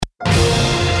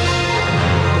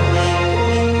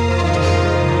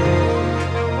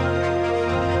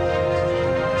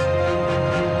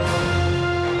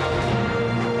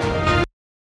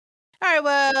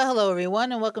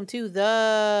everyone, and welcome to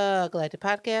the GALactic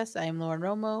Podcast. I am Lauren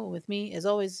Romo. With me, as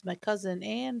always, my cousin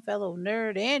and fellow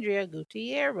nerd, Andrea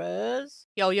Gutierrez.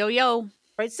 Yo, yo, yo.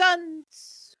 Bright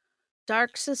Suns.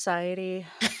 Dark society.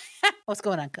 What's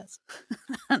going on, cuz?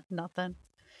 Nothing.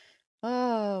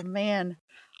 Oh, man.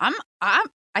 I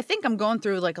think I'm going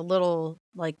through like a little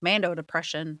like Mando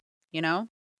depression, you know?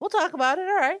 We'll talk about it.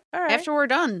 All right. After we're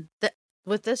done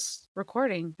with this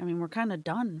recording. I mean, we're kind of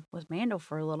done with Mando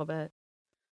for a little bit.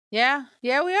 Yeah,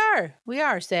 we are. We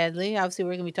are, sadly. Obviously,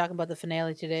 we're going to be talking about the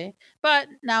finale today. But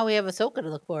now we have Ahsoka to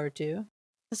look forward to.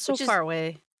 It's so far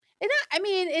away.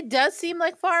 It does seem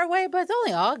like far away, but it's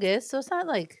only August, so it's not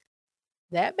like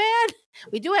that bad.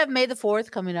 We do have May the 4th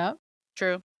coming up.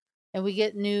 True. And we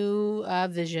get new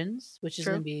visions, which is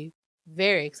True. going to be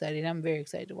very exciting. I'm very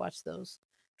excited to watch those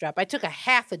drop. I took a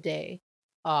half a day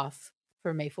off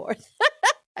for May 4th.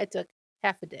 I took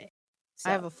half a day. So.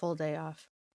 I have a full day off.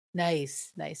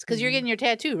 Nice. Because you're getting your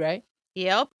tattoo, right?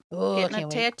 Yep. Oh, getting a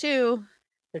tattoo.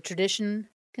 The tradition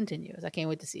continues. I can't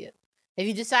wait to see it. Have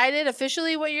you decided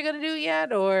officially what you're going to do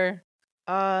yet, or?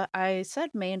 I said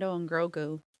Mando and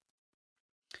Grogu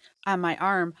on my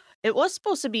arm. It was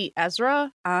supposed to be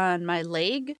Ezra on my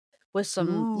leg with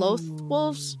some Loth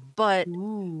wolves, but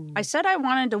I said I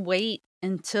wanted to wait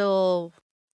until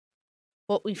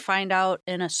what we find out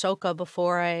in Ahsoka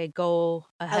before I go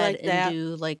ahead and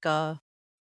do like a...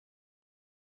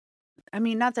 I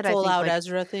mean, not that full I think out like,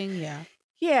 Ezra thing, yeah.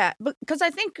 Yeah, because I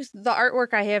think the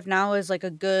artwork I have now is like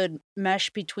a good mesh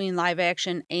between live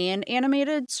action and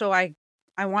animated, so I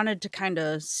wanted to kind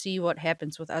of see what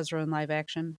happens with Ezra in live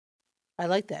action. I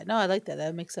like that. No, I like that.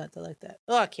 That makes sense. I like that.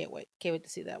 Oh, I can't wait. Can't wait to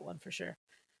see that one for sure.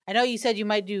 I know you said you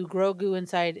might do Grogu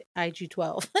inside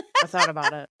IG-12. I thought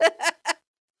about it.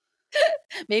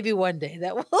 Maybe one day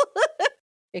that will.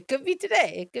 It could be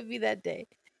today. It could be that day.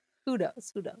 Who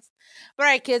knows? All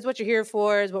right, kids, what you're here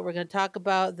for is what we're going to talk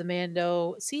about. The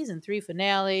Mando season 3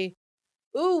 finale.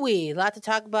 Ooh-wee. A lot to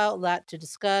talk about, a lot to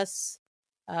discuss.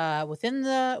 Within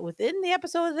the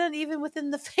episode, and even within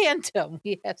the fandom,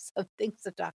 we have some things to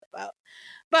talk about.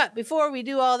 But before we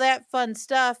do all that fun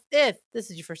stuff, if this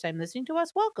is your first time listening to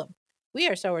us, welcome. We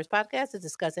are a Star Wars podcast that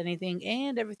discuss anything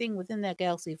and everything within that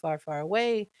galaxy far, far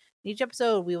away. In each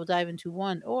episode, we will dive into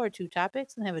one or two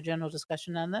topics and have a general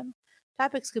discussion on them.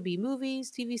 Topics could be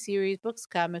movies, TV series, books,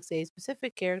 comics, a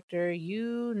specific character,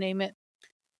 you name it,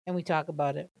 and we talk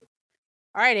about it.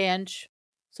 All right, Ange.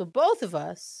 So both of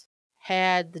us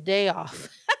had the day off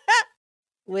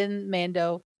when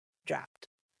Mando dropped.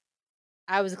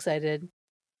 I was excited.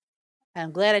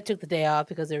 I'm glad I took the day off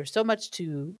because there was so much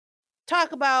to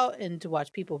talk about and to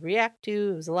watch people react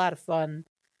to. It was a lot of fun.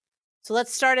 So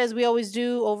let's start as we always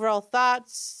do. Overall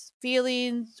thoughts,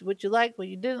 feelings, what you liked, what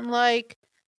you didn't like.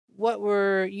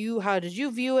 How did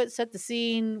you view it? Set the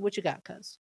scene. What you got,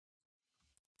 cuz?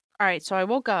 All right, so I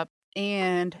woke up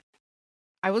and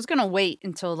I was going to wait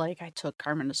until like I took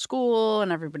Carmen to school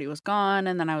and everybody was gone,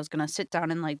 and then I was going to sit down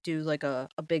and like do like a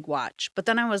big watch. But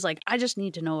then I was like, I just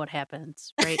need to know what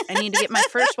happens, right? I need to get my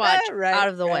first watch out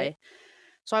of the way.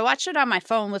 So I watched it on my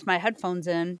phone with my headphones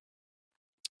in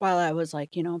while I was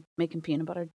like, making peanut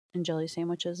butter and jelly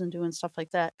sandwiches and doing stuff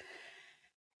like that.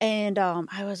 And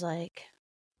I was like,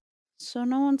 so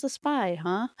no one's a spy,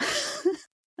 huh?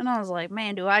 And I was like,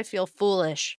 man, do I feel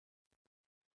foolish.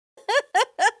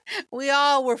 We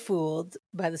all were fooled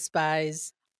by the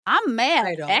spies. I'm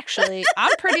mad, actually.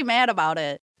 I'm pretty mad about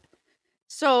it.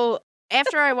 So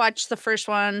after I watched the first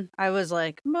one, I was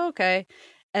like, okay.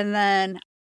 And then,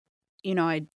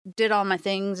 I did all my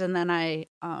things, and then I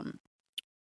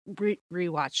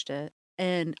rewatched it.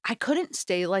 And I couldn't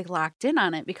stay like locked in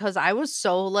on it because I was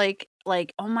so like,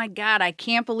 oh my God, I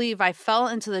can't believe I fell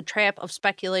into the trap of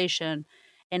speculation.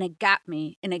 And it got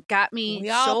me. And it got me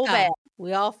so bad.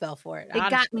 We all fell for it. It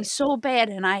got me so bad.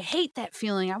 And I hate that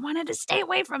feeling. I wanted to stay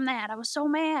away from that. I was so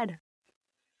mad.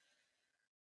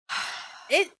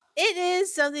 It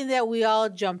is something that we all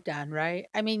jumped on, right?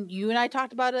 I mean, you and I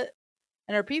talked about it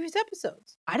in our previous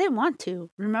episodes. I didn't want to.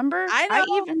 Remember? I know.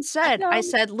 I even said, I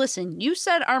said, listen, you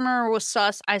said Armor was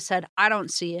sus. I said, I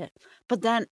don't see it. But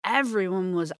then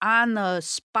everyone was on the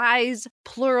Spies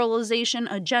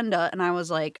pluralization agenda. And I was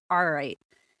like, all right.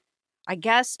 I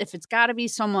guess if it's got to be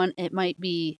someone, it might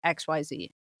be XYZ.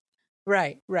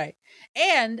 Right.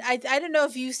 And I don't know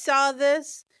if you saw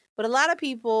this, but a lot of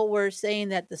people were saying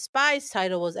that the Spies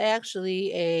title was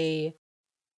actually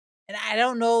and I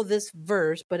don't know this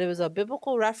verse, but it was a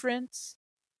biblical reference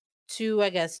to, I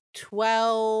guess,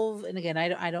 12. And again,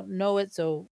 I don't know it,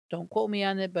 so don't quote me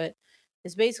on it, but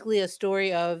it's basically a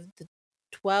story of the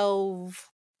 12,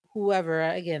 whoever,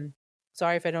 again,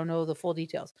 Sorry if I don't know the full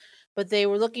details. But they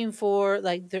were looking for,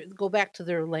 like, go back to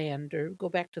their land or go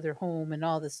back to their home and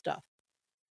all this stuff.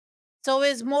 So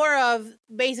it's more of,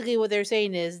 basically what they're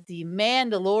saying is the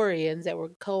Mandalorians that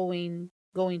were going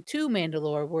to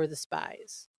Mandalore were the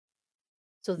spies.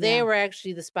 So they Yeah. were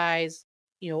actually the spies,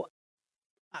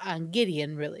 on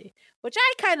Gideon, really, which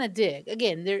I kind of dig.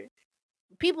 Again,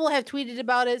 people have tweeted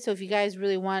about it, so if you guys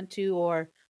really want to, or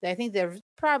I think there's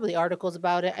probably articles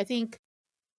about it. I think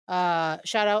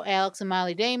shout out Alex and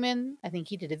Molly Damon. I think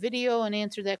he did a video and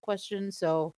answered that question.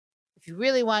 So if you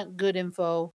really want good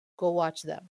info, go watch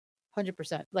them.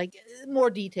 100%. Like, more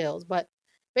details, but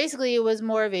basically it was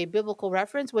more of a biblical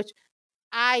reference, which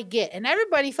I get, and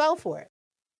everybody fell for it.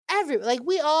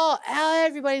 Everybody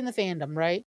in the fandom,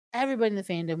 right? Everybody in the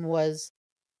fandom was,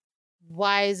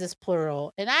 why is this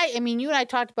plural? And I mean, you and I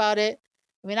talked about it.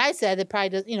 I mean, I said it probably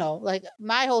does, like,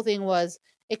 my whole thing was,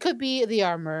 it could be the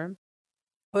armor,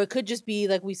 or it could just be,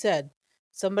 like we said,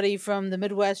 somebody from the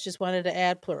Midwest just wanted to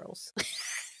add plurals.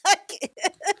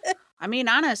 I mean,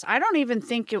 honest, I don't even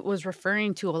think it was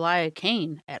referring to Elijah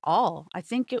Kane at all. I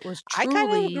think it was I kind of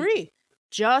truly agree.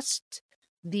 just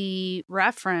the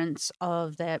reference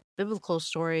of that biblical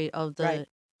story of the Right.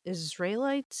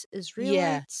 Israelites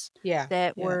Yeah.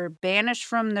 that were banished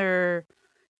from their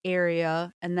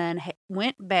area and then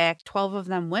went back. 12 of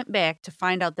them went back to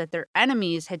find out that their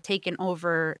enemies had taken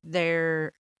over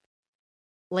their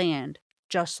land,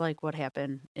 just like what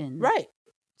happened in Right.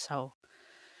 So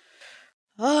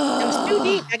It was too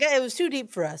deep. It was too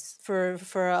deep for us,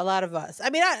 for a lot of us. I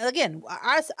mean, again,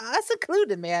 us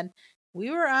included, man. We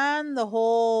were on the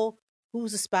whole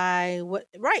who's a spy, what,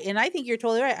 right? And I think you're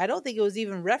totally right. I don't think it was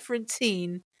even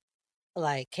referencing,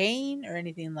 like, Cain or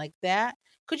anything like that.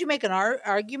 Could you make an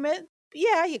argument?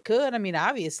 Yeah, you could. I mean,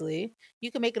 obviously,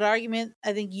 you can make an argument.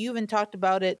 I think you even talked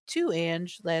about it too,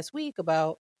 Ange, last week,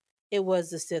 about it was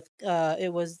the Sith,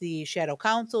 it was the Shadow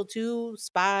Council too,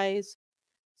 spies.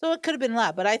 So it could have been a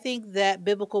lot, but I think that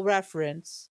biblical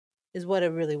reference is what it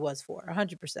really was for,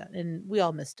 100%. And we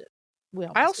all missed it.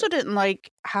 I also didn't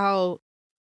like how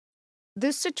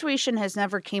this situation has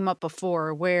never came up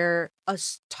before, where a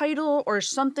title or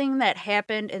something that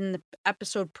happened in the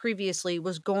episode previously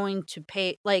was going to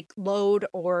load,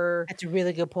 or That's a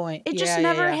really good point. it just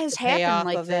never has The payoff happened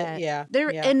like of that. it. Yeah.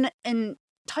 There Yeah. and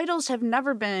titles have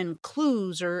never been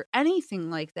clues or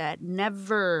anything like that.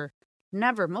 Never.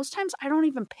 Most times I don't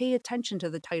even pay attention to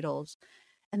the titles,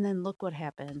 and then look what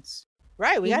happens.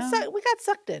 Right. We You got know? we got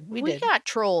sucked in. We did. got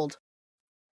trolled.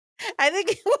 I think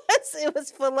it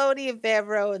was Filoni and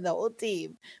Favreau and the whole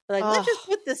team. Like, let's just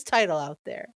put this title out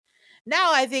there.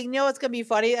 Now I think, what's gonna be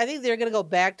funny? I think they're gonna go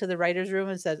back to the writer's room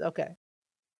and says, okay,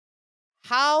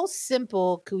 how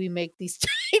simple could we make these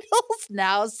titles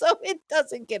now so it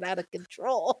doesn't get out of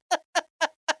control?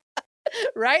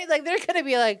 Right? Like, they're gonna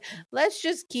be like, let's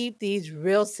just keep these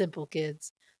real simple,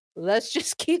 kids. Let's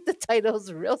just keep the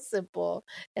titles real simple,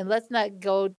 and let's not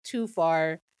go too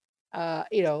far,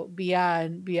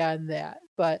 beyond that.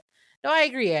 But no, I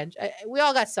agree, Ange. We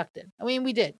all got sucked in. I mean,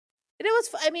 we did. And it was,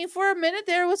 for a minute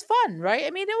there, it was fun, right?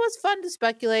 I mean, it was fun to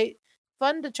speculate,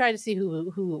 fun to try to see who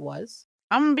it was.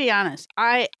 I'm gonna be honest.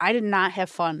 I did not have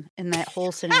fun in that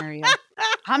whole scenario.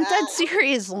 I'm dead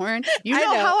serious, Lauren. You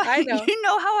know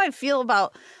how I feel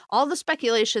about all the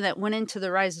speculation that went into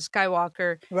the Rise of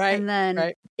Skywalker, Right? And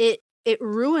then it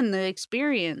ruined the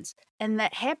experience, and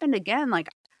that happened again. Like,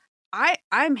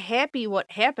 I'm happy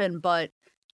what happened, but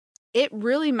it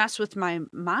really messed with my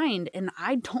mind, and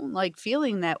I don't like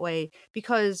feeling that way,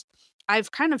 because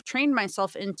I've kind of trained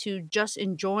myself into just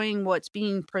enjoying what's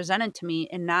being presented to me,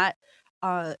 and not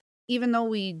even though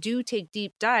we do take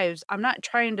deep dives, I'm not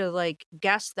trying to, like,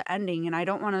 guess the ending, and I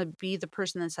don't want to be the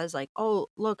person that says, like, oh,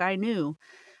 look, I knew.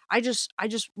 I just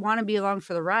want to be along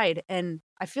for the ride, and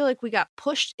I feel like we got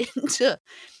pushed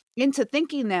into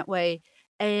thinking that way,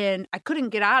 and I couldn't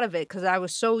get out of it because I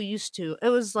was so used to it.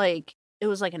 Was like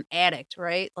an addict,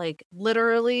 right? Like,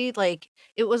 literally, like,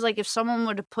 it was like if someone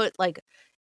would have put like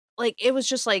it was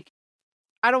just like,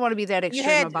 I don't want to be that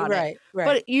extreme about it. Right.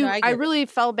 But No, I get it. really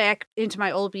fell back into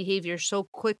my old behavior so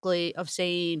quickly of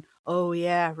saying, oh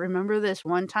yeah, remember this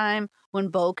one time when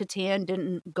Bo-Katan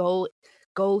didn't go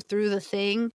through the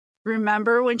thing?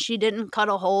 Remember when she didn't cut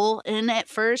a hole in at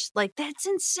first? Like, that's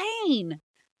insane.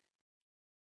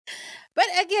 But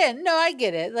again, no, I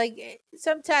get it. Like,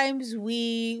 sometimes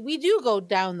we do go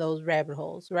down those rabbit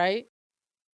holes, right?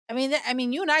 I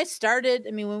mean, you and I started.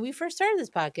 I mean, when we first started this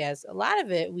podcast, a lot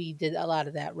of it, we did a lot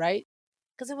of that, right?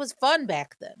 Because it was fun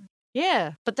back then.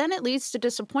 Yeah, but then it leads to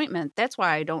disappointment. That's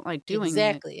why I don't like doing it.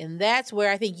 Exactly, and that's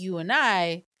where I think you and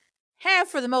I have,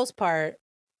 for the most part,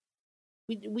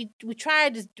 we try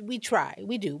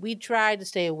to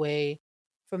stay away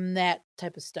from that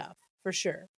type of stuff for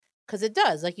sure, because it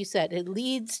does, like you said, it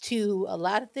leads to a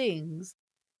lot of things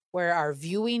where our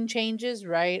viewing changes,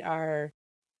 right? Our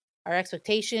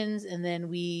expectations, and then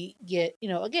we get,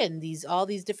 again, all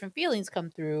these different feelings come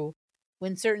through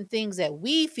when certain things that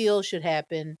we feel should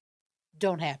happen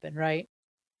don't happen, right?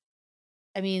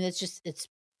 I mean, it's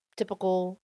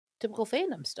typical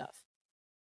fandom stuff.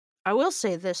 I will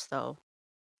say this, though.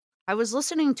 I was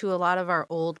listening to a lot of our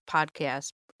old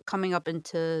podcasts coming up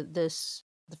into the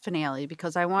finale,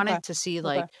 because I Okay. wanted to see,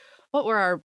 like, Okay. what were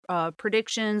our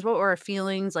predictions, what were our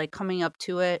feelings like coming up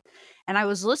to it. And I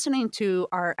was listening to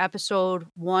our episode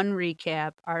 1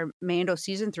 recap, our Mando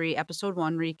season 3 episode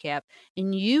 1 recap,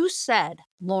 and you said,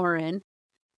 Lauren,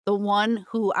 the one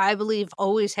who I believe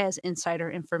always has insider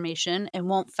information and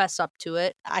won't fess up to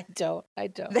it, I don't.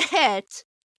 that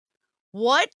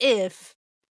what if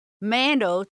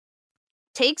Mando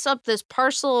takes up this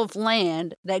parcel of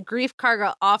land that Grief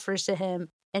Karga offers to him,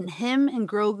 and him and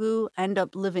Grogu end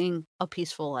up living a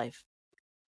peaceful life,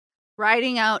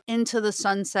 riding out into the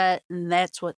sunset, and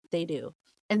that's what they do.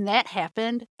 And that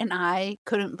happened, and I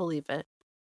couldn't believe it.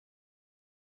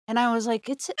 And I was like,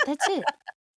 that's it.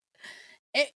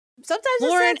 Sometimes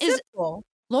Lauren it's that simple.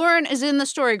 Lauren is in the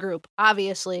story group,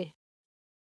 obviously.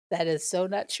 That is so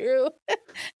not true.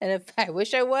 And if I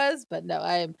wish I was, but no,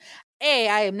 I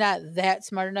am not that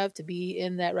smart enough to be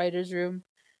in that writer's room.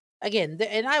 Again,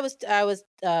 and I was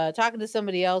talking to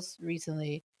somebody else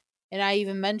recently, and I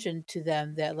even mentioned to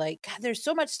them that, like, God, there's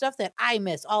so much stuff that I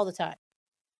miss all the time.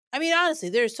 I mean, honestly,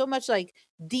 there's so much like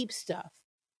deep stuff.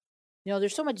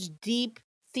 There's so much deep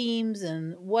themes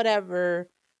and whatever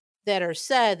that are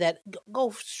said that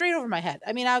go straight over my head.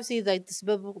 I mean, obviously, like this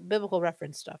biblical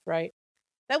reference stuff, right?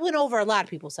 That went over a lot of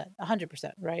people's head,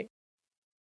 100%, right?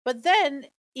 But then,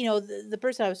 the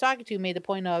person I was talking to made the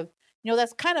point of,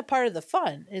 that's kind of part of the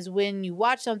fun, is when you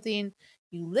watch something,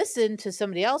 you listen to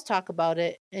somebody else talk about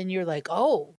it, and you're like,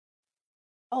 oh,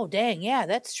 dang, yeah,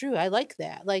 that's true. I like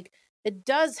that. Like, it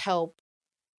does help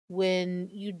when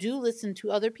you do listen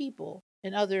to other people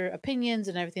and other opinions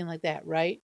and everything like that,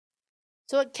 right?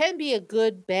 So it can be a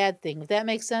good, bad thing, if that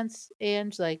makes sense.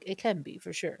 And like, it can be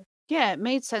for sure. Yeah, it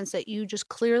made sense that you just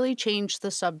clearly changed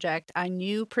the subject on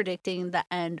you predicting the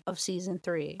end of season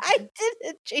 3. I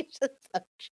didn't change the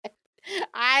subject.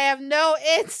 I have no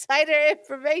insider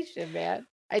information, man.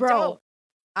 I don't.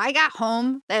 I got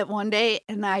home that one day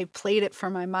and I played it for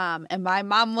my mom, and my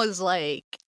mom was like,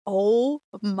 "Oh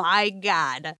my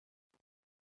God."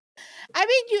 I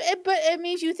mean, but it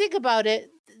means you think about it.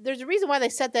 There's a reason why they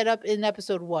set that up in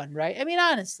episode 1, right? I mean,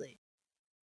 honestly.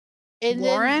 And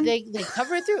Lauren? then they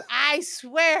cover it through. I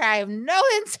swear I have no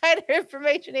insider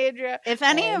information, Andrea. If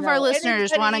any of our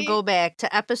listeners want to go back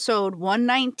to episode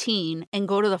 119 and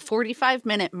go to the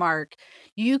 45-minute mark,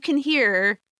 you can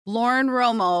hear Lauren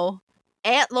Romo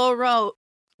at Low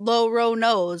Row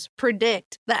Nose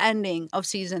predict the ending of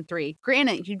season 3.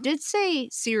 Granted, you did say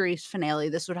series finale.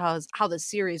 This would how the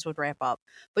series would wrap up.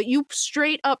 But you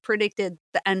straight up predicted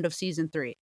the end of season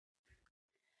 3.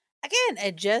 Again,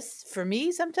 it just, for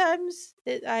me, sometimes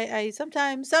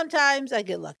sometimes I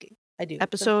get lucky. I do.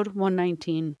 Episode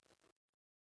 119.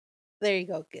 There you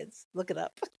go, kids. Look it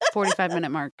up. 45-minute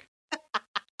mark.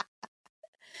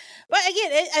 But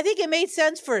again, I think it made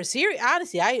sense for a series.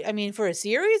 Honestly, I mean, for a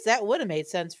series, that would have made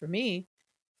sense for me.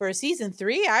 For a season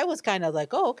 3, I was kind of like,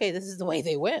 oh, okay, this is the way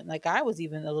they went. Like, I was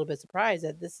even a little bit surprised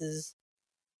that this is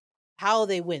how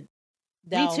they went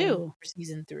down. Me too. For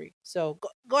season 3. So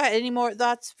go ahead. Any more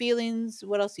thoughts, feelings?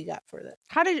 What else you got for that?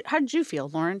 How did you feel,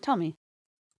 Lauren? Tell me.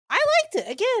 I liked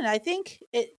it. Again, I think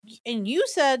it, and you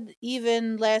said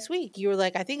even last week, you were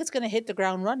like, I think it's going to hit the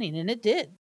ground running, and it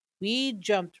did. We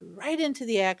jumped right into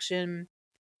the action,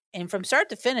 and from start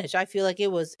to finish, I feel like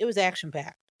it was action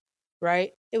packed,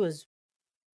 right? It was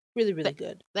really, really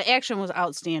good. The action was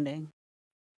outstanding.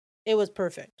 It was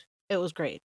perfect. It was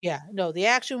great. Yeah, no, the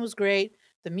action was great.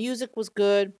 The music was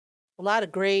good. A lot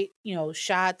of great,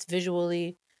 shots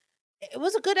visually. It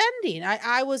was a good ending.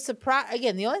 I was surprised.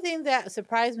 Again, the only thing that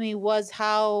surprised me was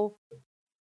how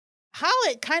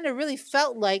it kind of really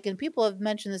felt like, and people have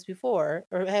mentioned this before,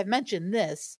 or have mentioned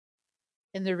this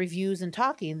in their reviews and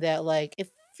talking, that like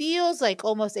it feels like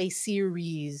almost a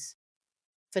series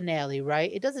finale,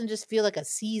 right? It doesn't just feel like a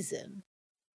season.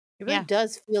 It really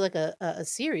does feel like a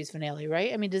series finale,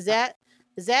 right? I mean, is that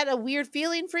a weird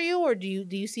feeling for you, or do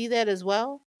you see that as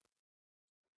well?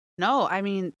 No, I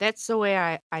mean, that's the way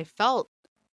I felt.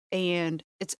 And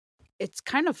it's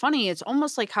kind of funny. It's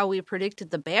almost like how we predicted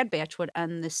the Bad Batch would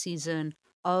end this season,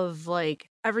 of like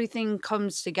everything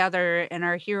comes together and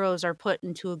our heroes are put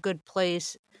into a good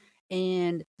place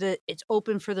and it's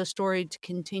open for the story to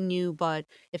continue, but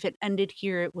if it ended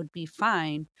here it would be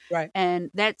fine. Right.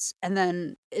 And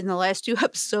then in the last 2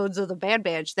 episodes of the Bad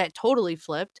Batch that totally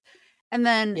flipped. And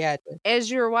then Yeah.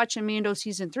 as you're watching Mando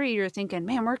season 3, you're thinking,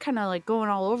 man, we're kind of like going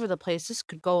all over the place. This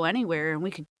could go anywhere and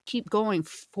we could keep going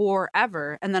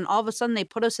forever. And then all of a sudden they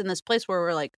put us in this place where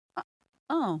we're like,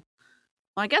 oh,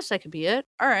 well, I guess that could be it.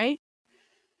 All right.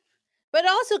 But it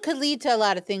also could lead to a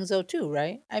lot of things, though, too,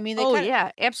 right? I mean, Oh,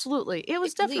 yeah, absolutely. It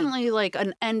was could lead. definitely like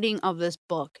an ending of this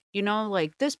book,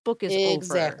 like this book is over.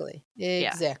 Exactly.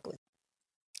 Exactly.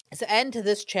 It's the end to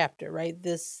this chapter, right?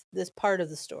 This part of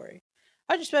the story.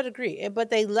 I just about agree. But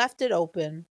they left it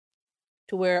open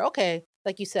to where, okay,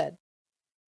 like you said,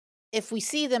 if we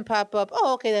see them pop up,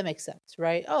 oh, okay, that makes sense,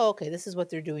 right? Oh, okay, this is what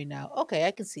they're doing now. Okay,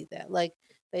 I can see that. Like,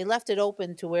 they left it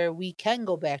open to where we can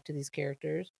go back to these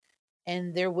characters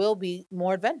and there will be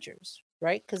more adventures,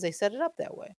 right? Because they set it up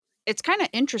that way. It's kind of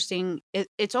interesting.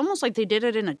 It's almost like they did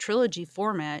it in a trilogy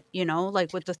format,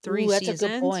 like with the 3 That's seasons. a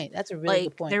good point. That's a really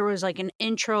good point. There was like an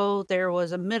intro, there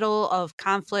was a middle of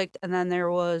conflict, and then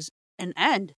there was an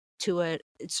end to it.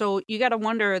 So you got to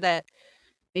wonder that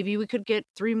maybe we could get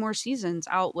 3 more seasons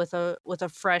out with a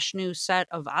fresh new set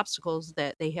of obstacles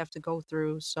that they have to go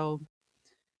through. So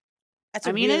That's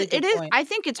a really good point. I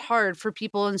think it's hard for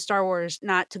people in Star Wars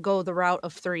not to go the route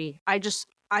of 3. I just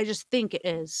think it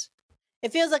is.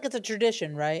 It feels like it's a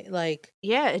tradition, right? Like,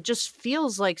 yeah, it just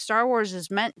feels like Star Wars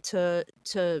is meant to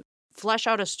flesh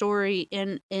out a story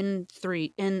in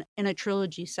a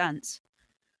trilogy sense.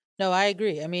 No, I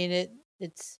agree. I mean,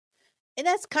 it's and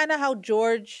that's kind of how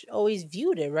George always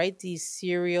viewed it, right? These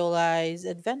serialized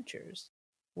adventures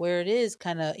where it is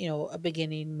kind of, a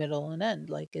beginning, middle, and end.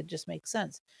 Like, it just makes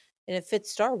sense. And it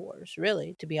fits Star Wars,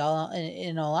 really, to be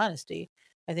in all honesty.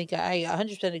 I think I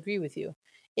 100% agree with you.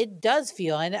 It does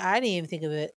feel, and I didn't even think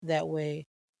of it that way,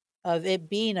 of it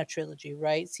being a trilogy,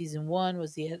 right? Season 1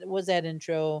 was that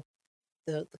intro,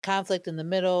 the conflict in the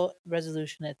middle,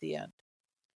 resolution at the end.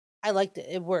 I liked it.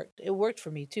 It worked. It worked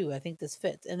for me too. I think this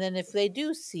fits. And then if they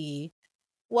do see,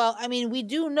 well, I mean, we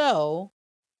do know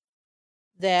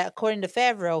that according to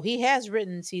Favreau, he has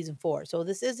written season 4. So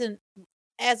this isn't,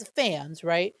 as fans,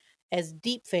 right? As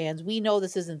deep fans, we know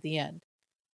this isn't the end.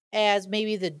 As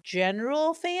maybe the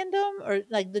general fandom, or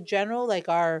like the general, like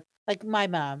like my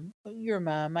mom, your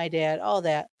mom, my dad, all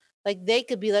that, like they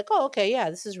could be like, oh, okay, yeah,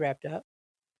 this is wrapped up.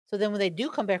 So then when they do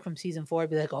come back from season 4,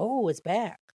 it'd be like, oh, it's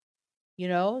back.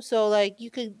 So like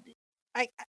you could, I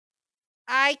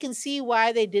I can see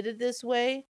why they did it this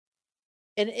way,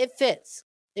 and it fits.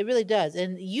 It really does.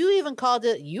 And you called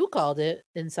it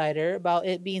Insider about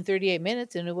it being 38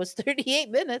 minutes, and it was 38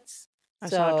 minutes. I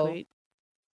saw a tweet.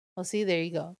 Well, see, there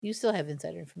you go. You still have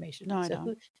insider information. No, I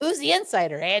don't. Who's the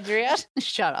insider, Andrea?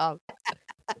 Shut up.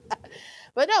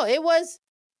 But no, it was,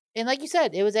 and like you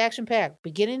said, it was action packed,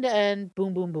 beginning to end.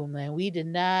 Boom, boom, boom, man. We did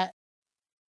not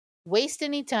waste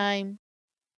any time.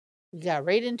 We got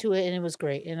right into it, and it was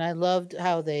great. And I loved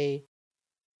how they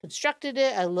constructed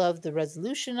it. I loved the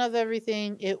resolution of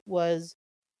everything. It was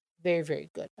very, very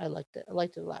good. I liked it. I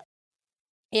liked it a lot.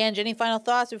 And any final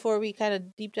thoughts before we kind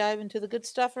of deep dive into the good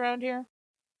stuff around here?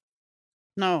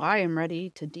 No, I am ready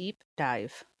to deep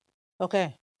dive.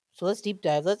 Okay, so let's deep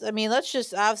dive. Let's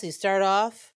just obviously start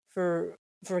off for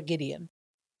Gideon.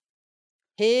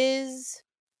 His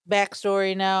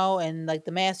backstory now and like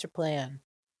the master plan.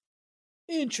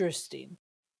 Interesting.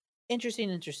 I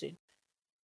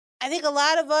think a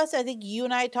lot of us, I think you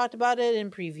and I talked about it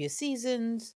in previous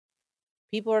seasons.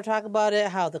 People are talking about it,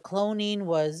 how the cloning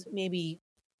was maybe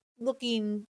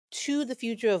looking to the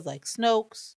future of like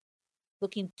Snoke's,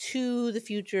 looking to the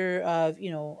future of,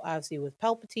 obviously with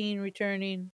Palpatine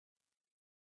returning.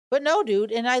 But no,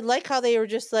 dude. And I like how they were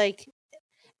just like,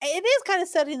 it is kind of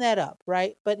setting that up,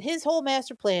 right? But his whole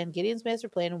master plan, Gideon's master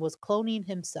plan, was cloning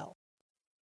himself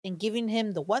and giving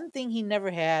him the one thing he never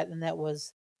had, and that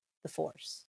was the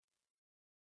Force.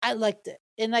 I liked it.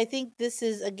 And I think this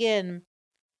is, again,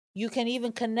 you can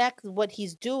even connect what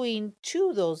he's doing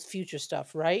to those future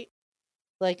stuff, right?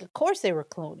 Like, of course they were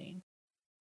cloning.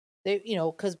 They,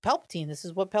 because Palpatine, this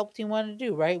is what Palpatine wanted to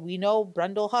do, right? We know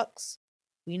Brundle Hux.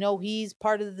 We know he's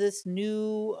part of this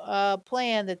new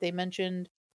plan that they mentioned.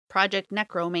 Project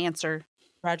Necromancer.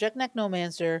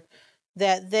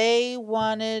 That they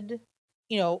wanted,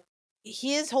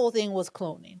 his whole thing was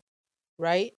cloning,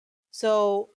 right?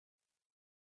 So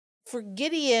for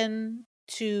Gideon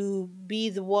to be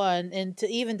the one and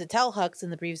to tell Hux in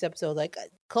the previous episode, like,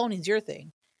 cloning's your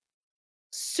thing.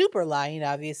 Super lying,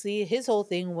 obviously. His whole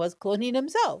thing was cloning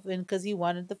himself, and because he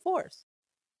wanted the Force.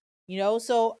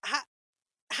 So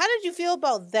how did you feel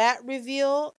about that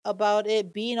reveal, about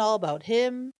it being all about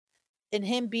him and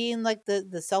him being like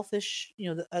the selfish,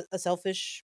 a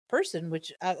selfish person,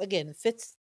 which again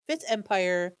fits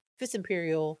Empire, fits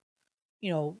Imperial,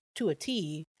 to a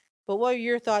T. But what are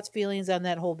your thoughts, feelings on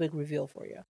that whole big reveal for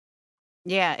you?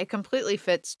 Yeah, it completely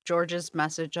fits George's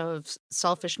message of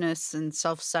selfishness and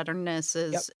self-centeredness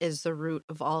Yep. is the root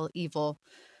of all evil.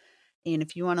 And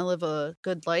if you want to live a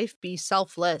good life, be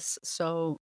selfless.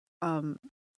 So, um,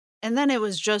 and then it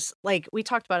was just like we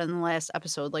talked about in the last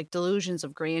episode, like delusions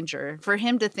of grandeur. For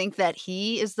him to think that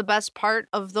he is the best part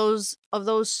of those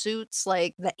suits,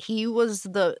 like that he was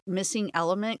the missing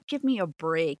element. Give me a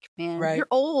break, man. Right. You're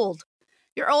old.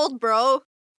 You're old, bro.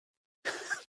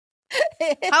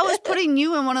 How is putting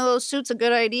you in one of those suits a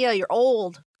good idea? You're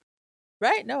old.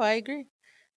 Right. No, I agree.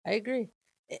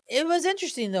 It was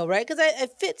interesting though, right? Because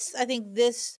it fits, I think,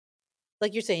 this,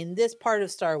 like you're saying, this part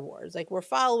of Star Wars. Like we're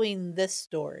following this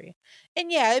story.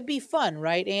 And yeah, it'd be fun,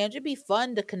 right, Ange? It'd be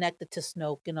fun to connect it to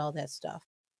Snoke and all that stuff.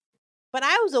 But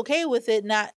I was okay with it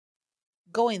not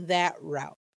going that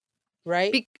route,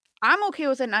 right? I'm okay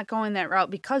with it not going that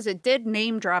route because it did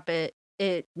name drop it.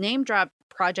 It name dropped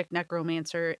Project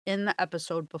Necromancer in the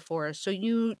episode before. So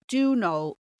you do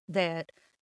know that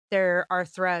there are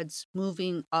threads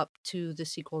moving up to the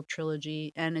sequel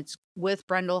trilogy, and it's with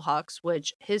Brendel Hux,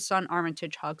 which his son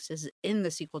Armitage Hux is in the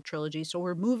sequel trilogy. So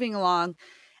we're moving along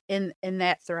in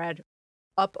that thread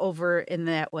up over in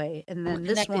that way. And We're then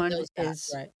connecting those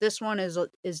dots, right? this one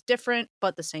is different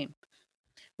but the same.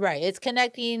 Right. It's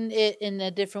connecting it in a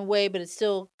different way, but it's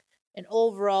still an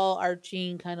overall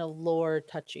arching kind of lore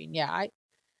touching. Yeah, I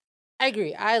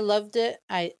agree. I loved it.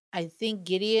 I think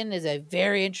Gideon is a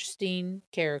very interesting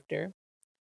character.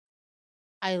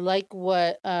 I like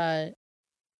what Giancarlo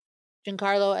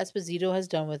Esposito has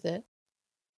done with it.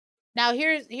 Now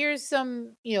here's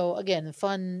some, again,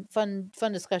 fun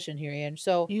discussion here, Ange.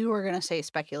 So You were gonna say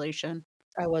speculation.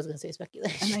 I was gonna say And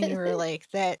speculation. then you were like,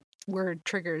 that word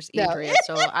triggers No. Andrea,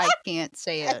 so I can't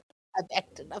say it. I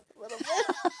backed it up a little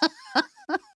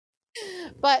bit.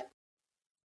 But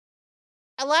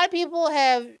a lot of people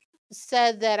have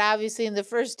said that obviously in the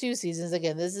first two seasons,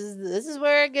 again, this is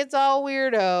where it gets all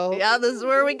weirdo. Yeah, this is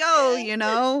where we go, you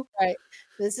know? Right.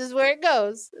 This is where it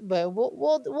goes. But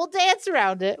we'll dance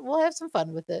around it. We'll have some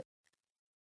fun with it.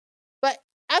 But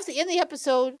obviously in the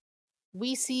episode,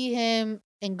 we see him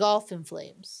engulfed in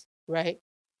flames, right?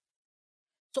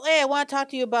 So hey, I want to talk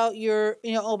to you about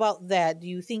about that. Do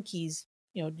you think he's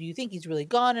really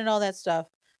gone and all that stuff?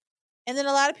 And then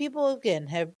a lot of people again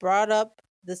have brought up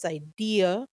this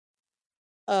idea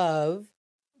of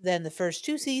then the first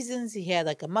two seasons he had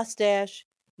like a mustache.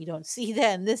 You don't see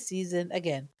that in this season.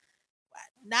 Again,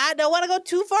 I don't want to go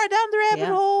too far down the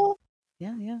rabbit hole.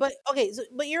 Yeah. But okay,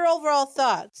 but your overall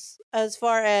thoughts as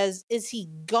far as, is he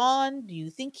gone? Do you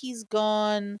think he's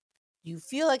gone? Do you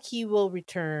feel like he will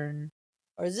return?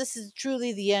 Or is this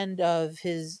truly the end of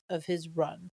his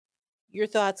run? Your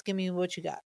thoughts, give me what you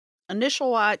got.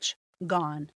 Initial watch,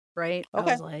 gone, right?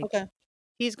 Okay. I was like, Okay.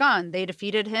 he's gone. They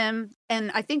defeated him. And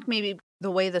I think maybe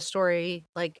the way the story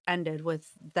like ended with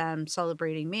them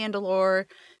celebrating Mandalore,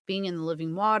 being in the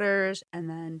living waters, and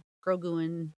then Grogu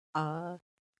and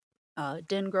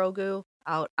Din Grogu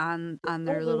out on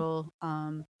their little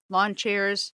lawn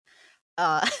chairs.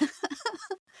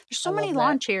 There's so I many love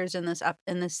lawn that. chairs in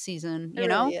this season, It you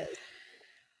know? really is.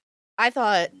 I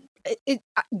thought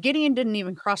Gideon didn't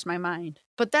even cross my mind.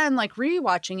 But then, like,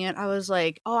 rewatching it, I was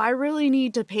like, oh, I really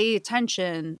need to pay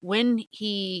attention when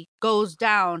he goes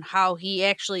down, how he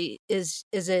actually is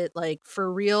it like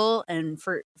for real and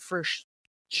for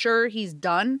sure he's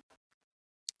done?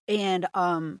 And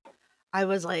I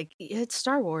was like, it's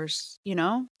Star Wars, you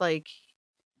know? Like,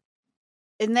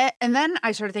 and then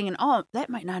I started thinking, oh,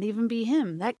 that might not even be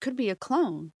him. That could be a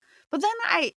clone. But then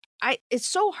I it's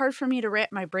so hard for me to wrap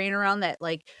my brain around that,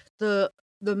 like the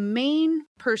main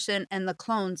person and the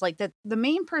clones, like that the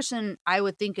main person I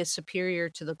would think is superior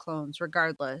to the clones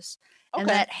regardless. And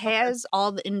Okay. that has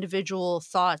all the individual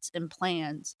thoughts and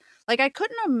plans. Like I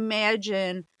couldn't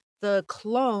imagine the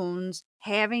clones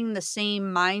having the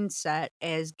same mindset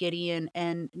as Gideon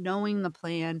and knowing the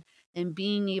plan and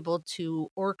being able to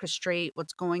orchestrate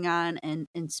what's going on and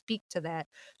speak to that.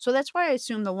 So that's why I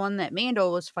assume the one that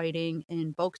Mando was fighting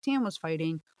and Bo-Katan was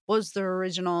fighting was the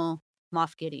original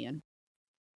Moff Gideon,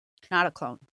 not a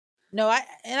clone. No, I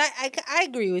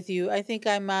agree with you. I think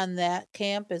I'm on that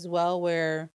camp as well,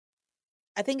 where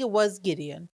I think it was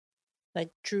Gideon, like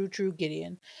true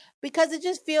Gideon, because it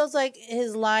just feels like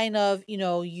his line of,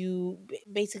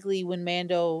 basically when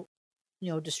Mando,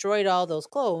 destroyed all those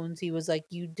clones, he was like,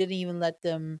 you didn't even let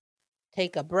them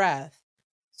take a breath.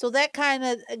 So that kind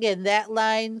of, again, that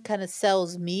line kind of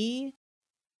sells me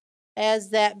as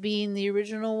that being the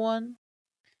original one.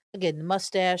 Again, the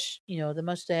mustache, the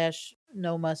mustache,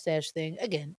 no mustache thing.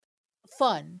 Again,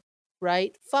 fun,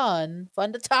 right? Fun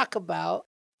to talk about.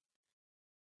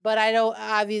 But I don't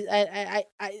obviously.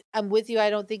 I'm with you. I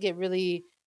don't think it really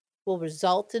will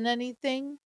result in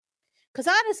anything. Because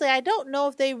honestly, I don't know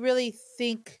if they really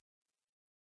think.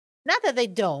 Not that they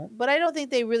don't, but I don't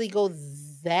think they really go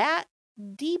that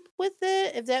deep with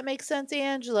it. If that makes sense,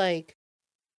 Ange. Like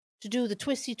to do the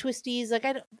twisties. Like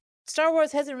I don't. Star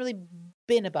Wars hasn't really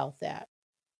been about that,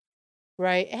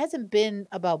 right? It hasn't been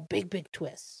about big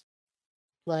twists.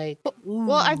 Like,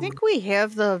 Well, I ooh, think we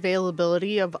have the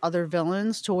availability of other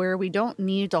villains to where we don't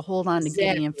need to hold on to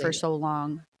Gideon for exactly. so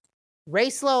long. Ray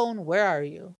Sloan, where are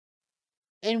you?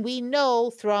 And we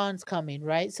know Thrawn's coming,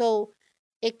 right? So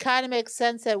it kind of makes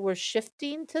sense that we're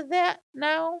shifting to that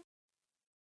now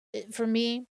for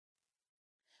me.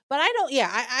 But I don't,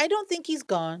 yeah, I don't think he's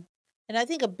gone. And I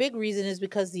think a big reason is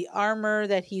because the armor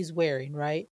that he's wearing,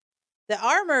 right? The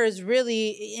armor is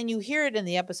really, and you hear it in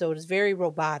the episode, is very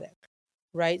robotic,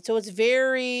 right? So it's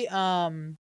very,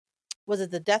 was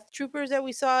it the Death Troopers that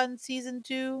we saw in season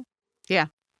 2? Yeah.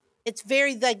 It's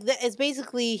very like, it's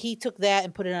basically he took that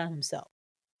and put it on himself.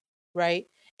 Right?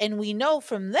 And we know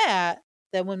from that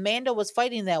when Mando was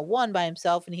fighting that one by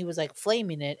himself and he was like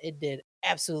flaming it, it did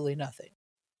absolutely nothing.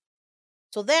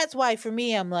 So that's why for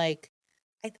me, I'm like,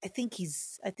 I think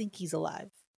he's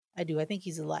alive. I do. I think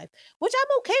he's alive, which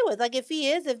I'm okay with. Like if he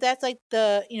is, if that's like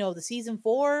the season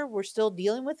 4, we're still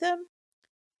dealing with him.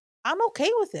 I'm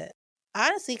okay with it,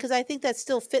 honestly, because I think that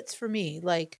still fits for me.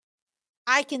 Like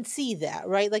I can see that,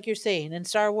 right? Like you're saying, in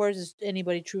Star Wars, is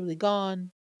anybody truly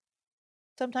gone?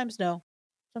 Sometimes no,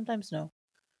 sometimes no.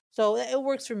 So it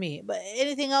works for me. But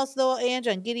anything else though, Ange,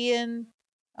 on Gideon?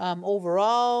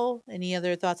 Overall, any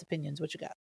other thoughts, opinions? What you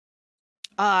got?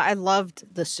 I loved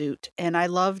the suit and I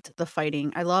loved the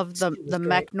fighting. I loved It was the great.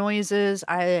 mech noises.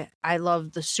 I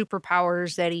loved the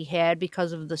superpowers that he had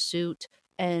because of the suit,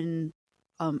 and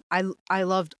I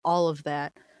loved all of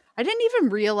that. I didn't even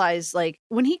realize, like,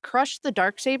 when he crushed the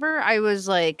dark saber, I was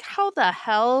like, how the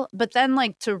hell? But then,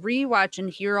 like, to rewatch and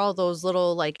hear all those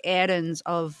little like add-ins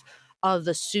of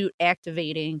the suit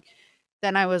activating,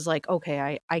 then I was like,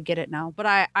 okay, I get it now. But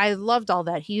I loved all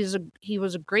that. He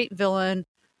was a great villain.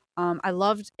 I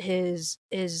loved his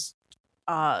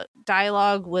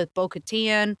dialogue with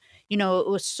Bo-Katan. You know, it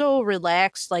was so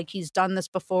relaxed, like he's done this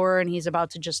before and he's about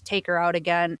to just take her out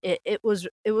again. It was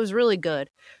really good.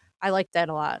 I liked that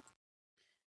a lot.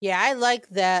 Yeah, I like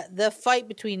that. The fight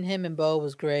between him and Bo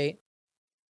was great.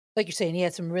 Like you're saying, he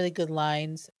had some really good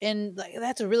lines, and like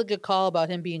that's a really good call about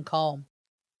him being calm.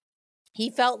 He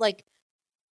felt like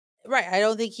right. I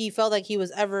don't think he felt like he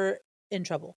was ever in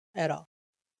trouble at all.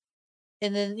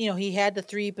 And then he had the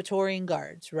 3 Praetorian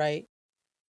guards, right?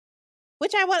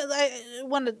 Which I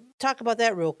want to talk about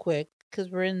that real quick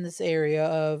because we're in this area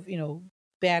of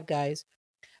bad guys.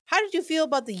 How did you feel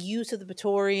about the use of the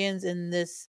Praetorians in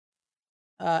this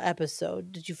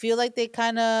episode? Did you feel like they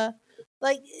kind of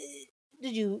like?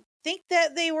 Did you think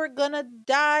that they were gonna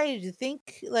die? Did you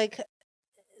think like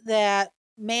that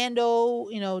Mando,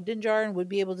 Din Djarin would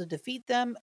be able to defeat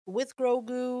them with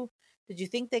Grogu? Did you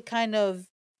think they kind of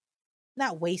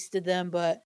not wasted them,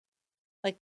 but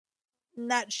like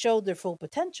not showed their full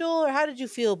potential? Or how did you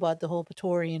feel about the whole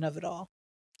Praetorian of it all?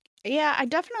 Yeah, I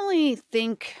definitely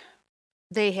think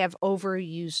they have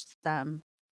overused them.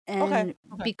 Okay. And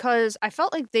Okay. because I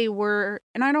felt like they were,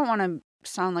 and I don't want to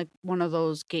sound like one of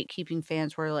those gatekeeping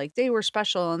fans where like they were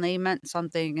special and they meant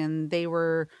something and they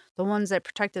were the ones that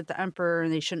protected the emperor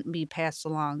and they shouldn't be passed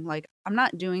along. Like, I'm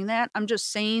not doing that. I'm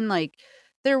just saying, like,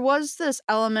 there was this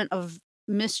element of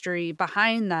mystery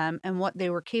behind them and what they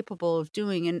were capable of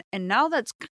doing. And now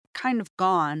that's kind of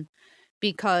gone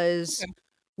because Okay.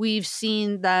 we've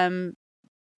seen them,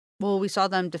 well, we saw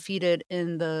them defeated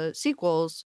in the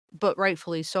sequels, but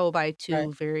rightfully so by Right.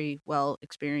 2 very well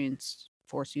experienced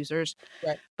Force users.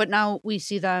 Right. But now we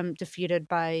see them defeated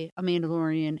by a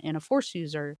Mandalorian and a Force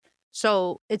user.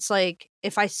 So it's like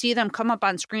if I see them come up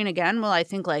on screen again, will I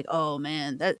think like, oh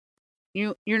man, that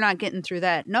you're not getting through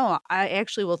that? No, I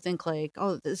actually will think like,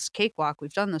 oh, this is cakewalk.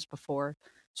 We've done this before.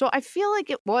 So I feel like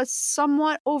it was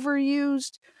somewhat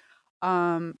overused.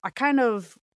 I kind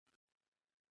of,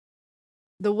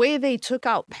 the way they took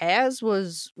out Paz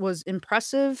was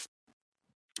impressive,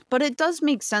 but it does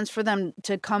make sense for them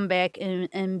to come back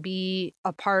and be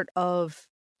a part of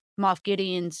Moff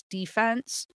Gideon's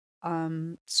defense.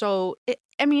 So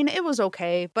I mean, it was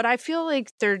okay, but I feel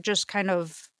like they're just kind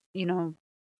of,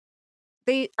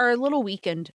 they are a little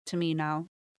weakened to me now.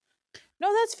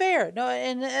 No, that's fair. No,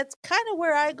 and that's kind of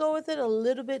where I go with it a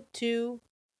little bit too.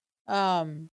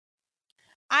 Um,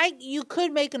 you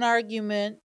could make an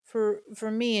argument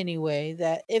for me anyway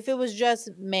that if it was just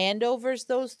Mando versus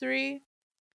those three,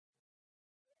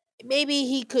 maybe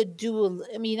he could do.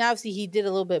 I mean, obviously he did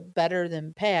a little bit better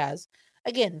than Paz.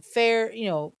 Again, fair,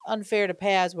 unfair to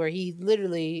Paz, where he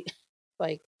literally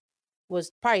like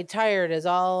was probably tired as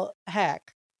all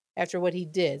heck after what he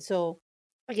did. So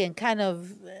again, kind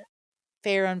of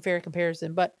fair unfair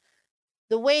comparison, but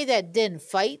the way that Din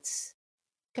fights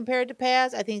compared to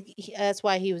Paz, I think that's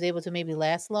why he was able to maybe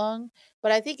last long.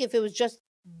 But I think if it was just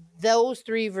those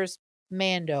three versus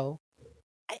Mando,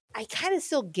 I kind of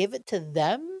still give it to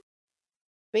them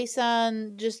based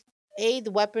on just A,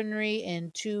 the weaponry,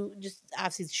 and two, just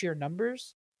obviously the sheer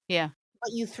numbers. Yeah.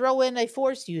 But you throw in a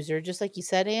force user, just like you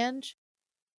said, Ange,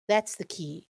 that's the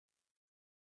key.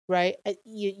 Right?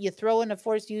 You throw in a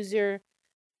force user,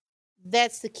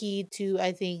 that's the key to,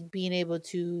 I think, being able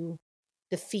to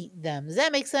defeat them. Does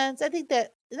that make sense? I think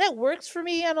that works for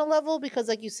me on a level because,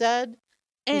 like you said,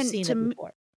 we've And seen it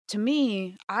before. to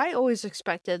me, I always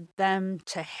expected them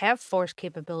to have force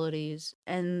capabilities,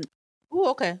 and Ooh,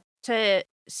 okay. to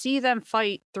see them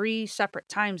fight 3 separate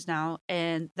times now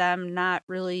and them not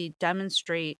really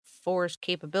demonstrate force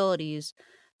capabilities,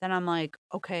 then I'm like,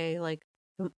 okay, like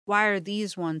why are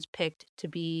these ones picked to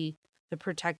be the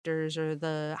protectors or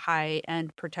the high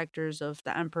end protectors of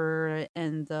the emperor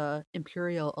and the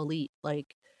imperial elite?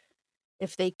 Like,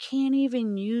 if they can't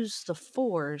even use the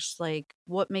force, like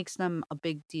what makes them a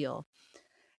big deal?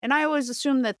 And I always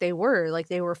assumed that they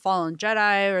were fallen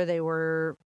Jedi, or they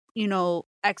were,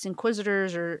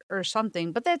 ex-inquisitors or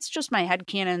something. But that's just my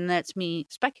headcanon. That's me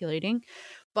speculating.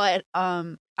 But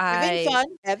Having I fun.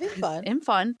 Having fun. am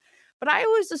fun. But I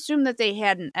always assumed that they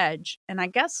had an edge. And I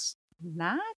guess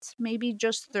not. Maybe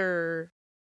just their,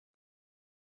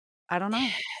 I don't know.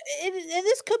 And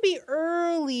this could be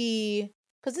early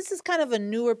because this is kind of a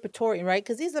newer Praetorian, right?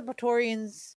 Because these are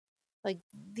Praetorians, like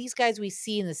these guys we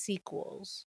see in the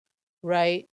sequels,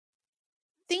 right?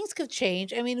 Things could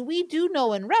change. I mean, we do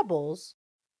know in Rebels,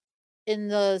 in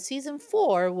the season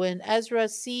 4, when Ezra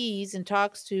sees and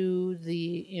talks to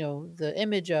the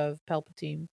image of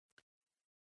Palpatine,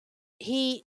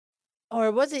 he,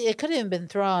 or was it could have been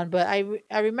Thrawn, but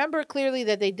I remember clearly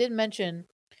that they did mention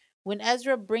when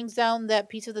Ezra brings down that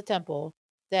piece of the temple,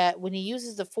 that when he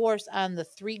uses the Force on the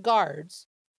 3 guards,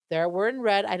 there were in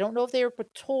red. I don't know if they were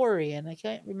Praetorian. I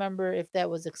can't remember if that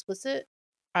was explicit.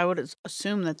 I would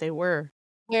assume that they were.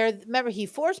 Where remember he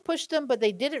Force pushed them, but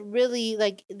they didn't really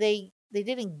like they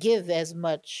didn't give as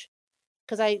much.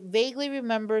 Because I vaguely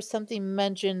remember something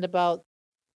mentioned about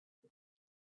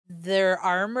their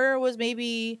armor was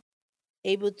maybe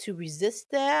able to resist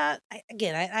that.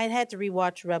 I had to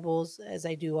rewatch Rebels as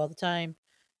I do all the time.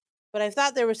 But I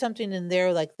thought there was something in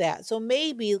there like that. So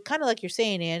maybe, kind of like you're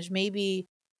saying, Ange, maybe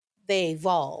they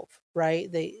evolve,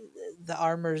 right? The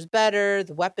armor's better,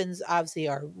 the weapons obviously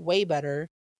are way better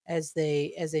as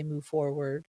they move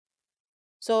forward.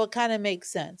 So it kind of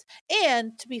makes sense.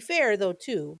 And to be fair though,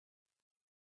 too,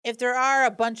 if there are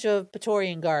a bunch of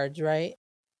Praetorian guards, right?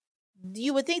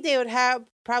 You would think they would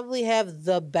probably have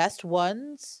the best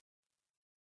ones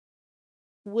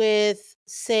with,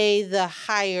 say, the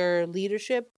higher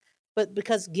leadership, but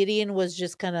because Gideon was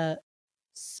just kind of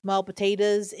small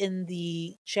potatoes in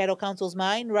the Shadow Council's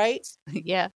mind, right?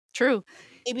 Yeah, true.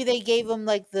 Maybe they gave him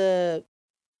like the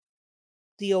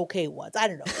okay ones. I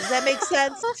don't know. Does that make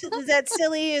sense? Is that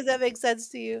silly? Does that make sense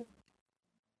to you?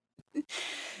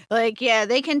 Like, yeah,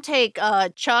 they can take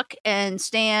Chuck and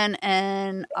Stan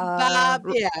and Bob,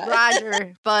 yeah.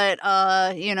 Roger, but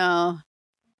Right,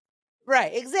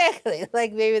 exactly.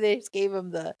 Like maybe they just gave him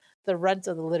the runt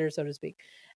of the litter, so to speak.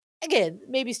 Again,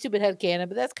 maybe stupid headcanon,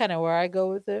 but that's kind of where I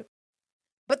go with it.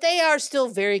 But they are still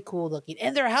very cool looking.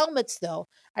 And their helmets, though,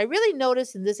 I really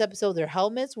noticed in this episode their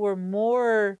helmets were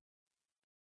more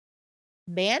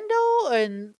Mando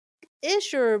and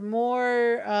ish, or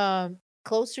more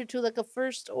closer to like a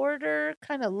first order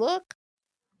kind of look.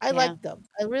 I Yeah. like them.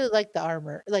 I really like the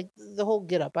armor, like the whole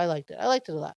get up. I liked it. I liked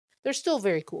it a lot. They're still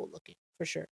very cool looking, for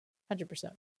sure.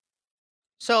 100%.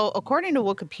 So, according to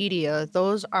Wikipedia,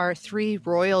 those are 3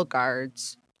 royal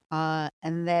guards,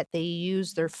 and that they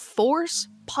use their force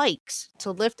pikes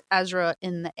to lift Ezra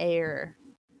in the air.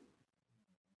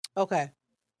 Okay.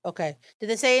 Okay. Did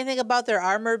they say anything about their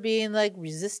armor being like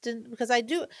resistant? Because I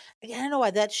don't know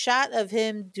why that shot of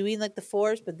him doing like the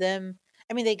force, but then,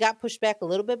 I mean, they got pushed back a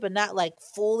little bit, but not like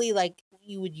fully like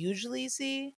you would usually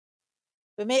see.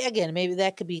 But maybe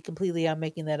that could be completely, I'm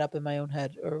making that up in my own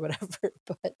head or whatever.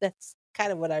 But that's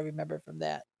kind of what I remember from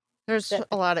that There's that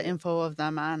a lot of particular info of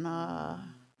them on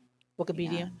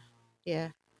Wikipedia. yeah.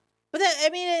 But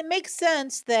it makes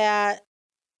sense that,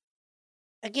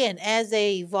 again, as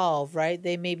they evolve, right?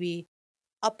 They maybe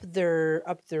up their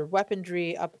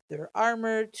weaponry, up their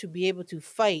armor to be able to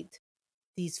fight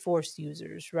these force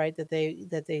users, right? That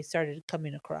they started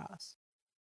coming across.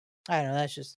 I don't know.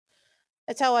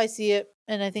 That's how I see it,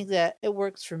 and I think that it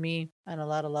works for me on a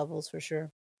lot of levels for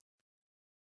sure.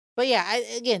 But yeah,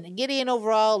 again, Gideon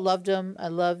overall loved him. I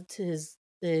loved his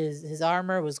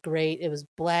armor was great. It was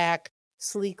black,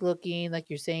 sleek looking, like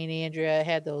you're saying, Andrea. It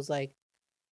had those like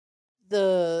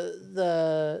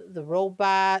the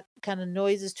robot kind of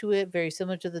noises to it, very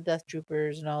similar to the Death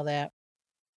Troopers and all that.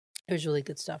 It was really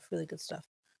good stuff. Really good stuff.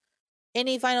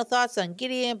 Any final thoughts on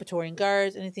Gideon, Praetorian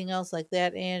Guards, anything else like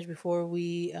that, Ange, before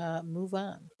we move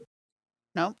on?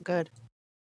 Nope, good.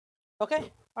 Okay.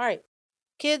 All right.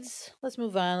 Kids, let's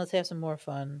move on. Let's have some more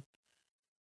fun.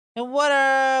 And what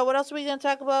else are we gonna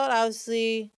talk about?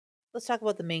 Obviously, let's talk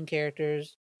about the main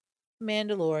characters.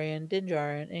 Mandalorian, Din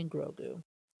Djarin, and Grogu.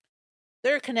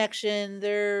 Their connection,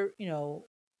 the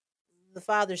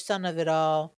father son of it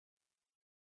all,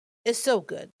 is so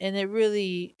good. And it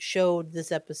really showed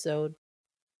this episode.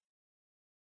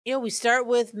 We start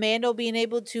with Mando being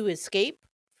able to escape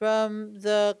from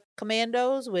the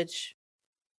commandos, which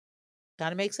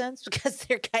kind of makes sense because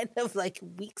they're kind of like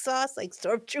weak sauce, like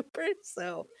stormtroopers.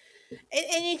 So,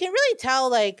 and you can really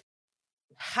tell like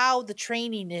how the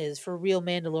training is for real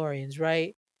Mandalorians,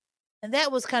 right? And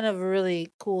that was kind of a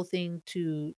really cool thing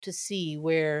to see.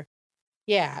 Where,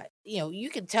 yeah,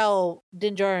 you can tell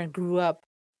Din Djarin grew up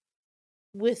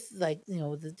with like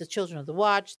the Children of the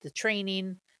Watch, the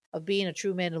training of being a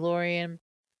true Mandalorian,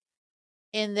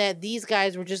 and that these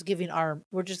guys were just given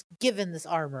this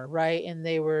armor, right? And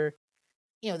they were,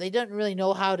 they didn't really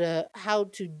know how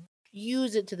to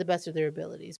use it to the best of their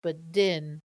abilities. But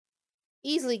Din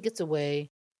easily gets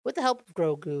away with the help of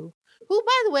Grogu, who,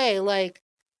 by the way, like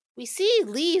we see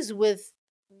leaves with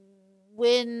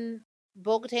when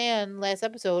Bo-Katan last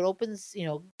episode opens,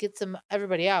 gets them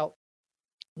everybody out.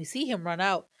 We see him run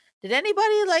out. Did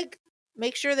anybody like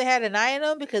make sure they had an eye on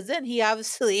him? Because then he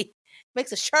obviously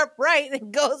makes a sharp right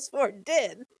and goes for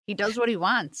Din. He does what he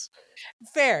wants.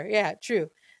 Fair, yeah, true.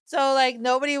 So like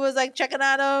nobody was like checking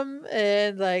on him,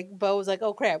 and like Bo was like,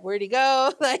 "Oh crap, where'd he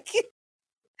go?" Like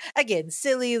again,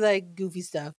 silly like goofy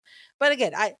stuff. But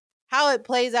again, how it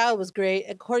plays out was great.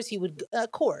 Of course he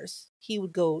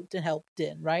would go to help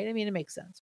Din, right? I mean, it makes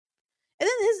sense.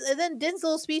 And then Din's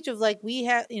little speech of like, we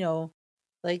have,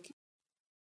 like,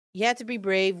 you have to be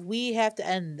brave. We have to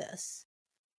end this,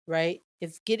 right?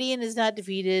 If Gideon is not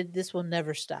defeated, this will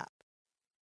never stop.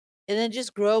 And then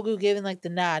just Grogu giving like the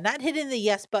nod, not hitting the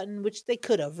yes button, which they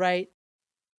could have, right?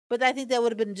 But I think that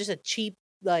would have been just a cheap,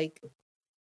 like,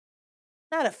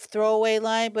 not a throwaway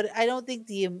line, but I don't think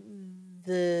the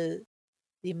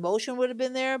emotion would have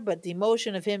been there. But the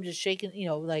emotion of him just shaking,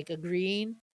 like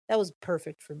agreeing, that was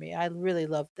perfect for me. I really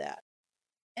loved that.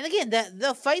 And again, that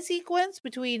the fight sequence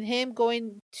between him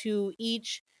going to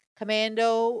each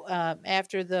commando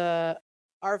after the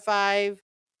R5,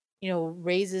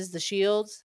 raises the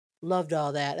shields. Loved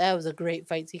all that. That was a great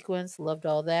fight sequence. Loved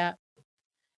all that.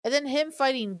 And then him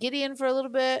fighting Gideon for a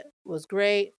little bit was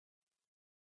great.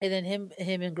 And then him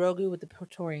and Grogu with the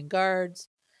Praetorian Guards.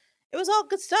 It was all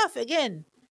good stuff. Again,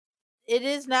 it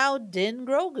is now Din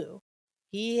Grogu.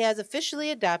 He has officially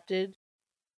adopted,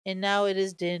 and now it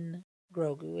is Din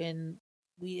Grogu. And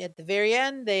we at the very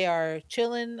end, they are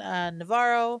chilling on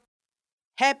Navarro.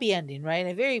 Happy ending, right?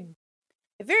 A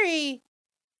very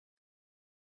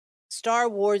Star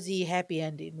Warsy happy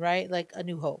ending, right? Like A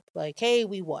New Hope. Like, hey,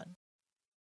 we won.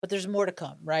 But there's more to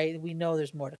come, right? We know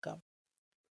there's more to come.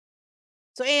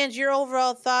 So, Ange, your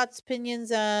overall thoughts,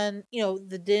 opinions on,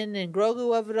 the Din and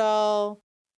Grogu of it all,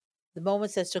 the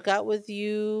moments that stuck out with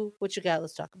you. What you got?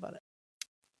 Let's talk about it.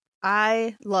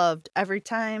 I loved every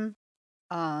time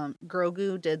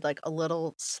Grogu did like a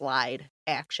little slide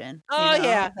action. Oh,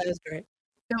 yeah. That was great.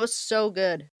 It was so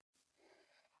good.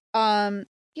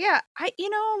 Yeah,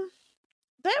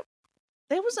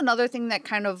 that was another thing that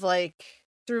kind of like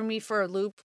threw me for a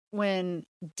loop when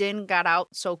Din got out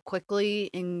so quickly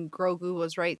and Grogu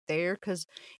was right there, because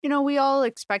we all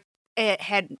expect it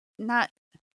had not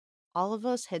all of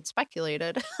us had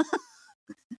speculated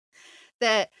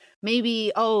that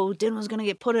maybe Din was gonna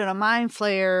get put in a mind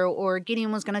flare, or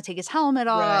Gideon was gonna take his helmet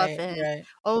off, Right, and right.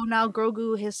 now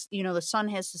Grogu has the son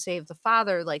has to save the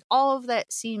father. Like all of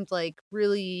that seemed like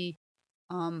really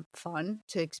fun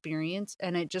to experience,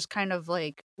 and it just kind of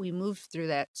like we moved through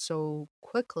that so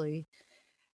quickly.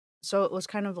 So it was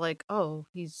kind of like, oh,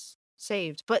 he's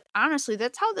saved. But honestly,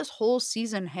 that's how this whole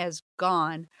season has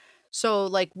gone. So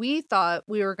like we thought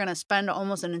we were gonna spend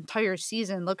almost an entire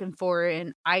season looking for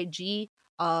an IG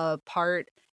part,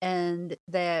 and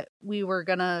that he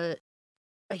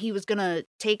was gonna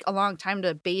take a long time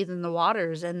to bathe in the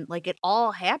waters, and like it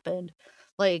all happened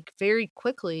like very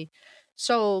quickly.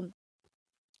 So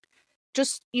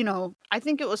just, I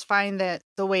think it was fine that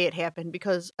the way it happened,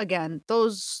 because again,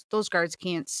 those guards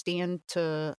can't stand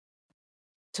to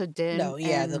Din, No,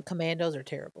 yeah, the and commandos are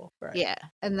terrible. Right. yeah,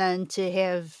 and then to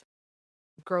have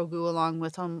Grogu along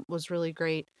with him was really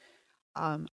great.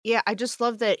 Yeah, I just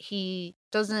love that he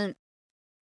doesn't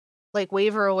like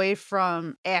waver away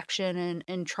from action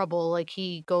and trouble. Like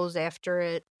he goes after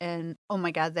it, and oh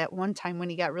my god, that one time when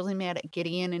he got really mad at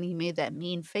Gideon and he made that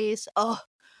mean face. Oh,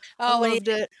 I Oh, loved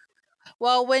it.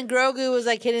 when Grogu was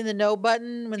like hitting the no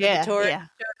button when the Yeah, Praetorian yeah.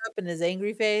 showed up in his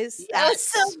angry face, that was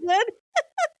so Yes. good.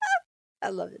 I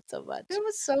love it so much. It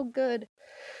was so good.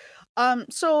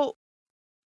 So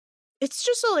it's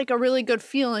just like a really good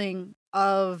feeling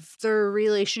of their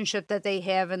relationship that they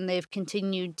have, and they've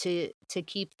continued to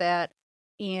keep that.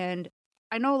 And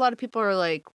I know a lot of people are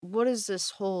like, what is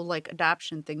this whole like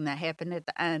adoption thing that happened at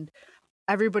the end?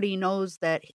 Everybody knows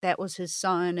that that was his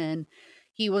son and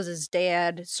he was his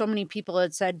dad. So many people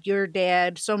had said your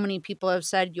dad, so many people have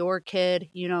said your kid,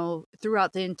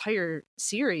 throughout the entire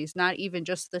series, not even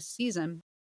just this season.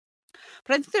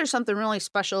 But I think there's something really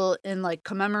special in like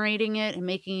commemorating it and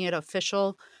making it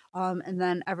official, and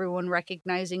then everyone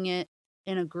recognizing it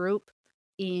in a group.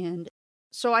 And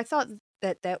so I thought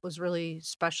that that was really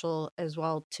special as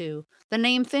well too. The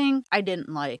name thing I didn't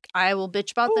like. I will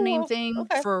bitch about the name Oh, thing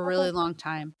okay, for a okay, really long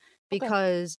time, okay.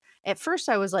 because at first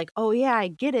I was like, "Oh yeah, I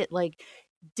get it." Like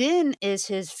Din is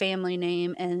his family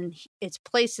name, and it's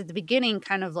placed at the beginning,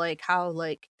 kind of like how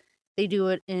like they do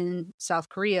it in South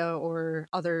Korea or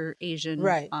other Asian,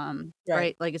 Right, right,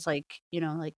 right? Like it's like,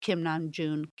 like Kim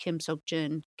Namjoon, Kim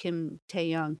Seokjin, Kim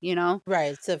Taeyoung,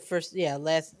 right. It's the first, yeah,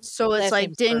 So it's last like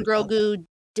name's Din first always. Grogu,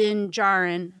 Din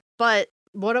Djarin. But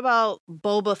what about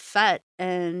Boba Fett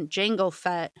and Jango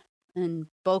Fett and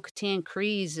Bo-Katan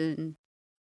Kryze and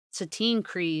Satine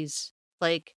Kryze?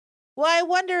 Like, Well, I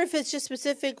wonder if it's just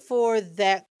specific for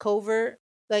that covert.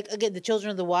 Like again, the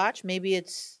Children of the Watch. Maybe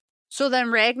it's so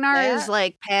then Ragnar is that.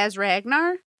 like Paz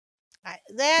Ragnar,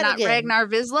 That not Ragnar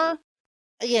Vizsla?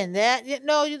 again. That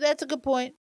no, that's a good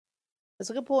point. That's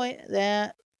a good point.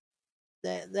 That's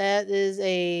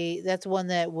one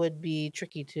that would be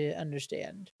tricky to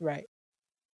understand. Right.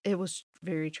 It was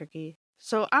very tricky.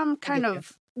 So I'm I kind get you.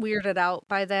 of weirded out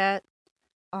by that.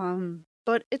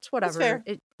 But it's That's whatever. fair.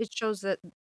 It shows that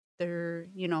they're,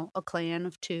 a clan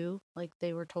of two, like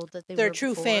they were told that they They're a were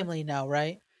true before. family now,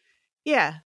 right?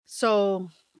 Yeah. So,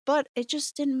 but it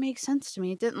just didn't make sense to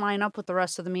me. It didn't line up with the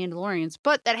rest of the Mandalorians.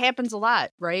 But that happens a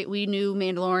lot, right? We knew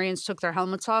Mandalorians took their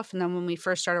helmets off, and then when we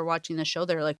first started watching the show,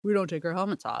 they were like, "We don't take our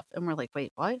helmets off," and we're like,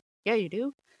 "Wait, what? Yeah, you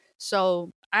do."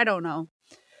 So I don't know,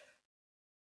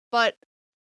 but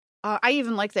I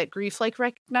even like that Grief like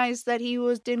recognized that he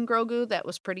was Din Grogu. That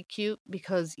was pretty cute,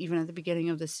 because even at the beginning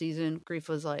of the season, Grief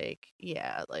was like,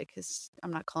 "Yeah, like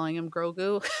I'm not calling him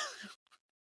Grogu."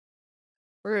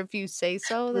 Or if you say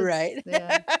so, that's Right.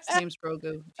 yeah, his name's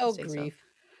Grogu if you Oh say so. grief.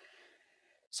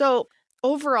 So,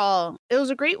 overall, it was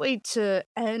a great way to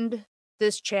end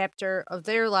this chapter of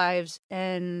their lives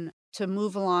and to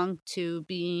move along to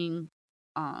being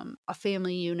a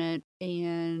family unit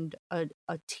and a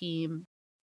team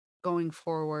going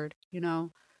forward,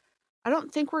 I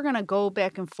don't think we're gonna go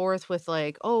back and forth with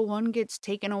like, oh, one gets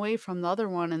taken away from the other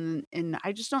one, and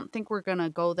I just don't think we're gonna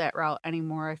go that route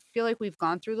anymore. I feel like we've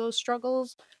gone through those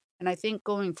struggles, and I think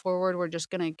going forward, we're just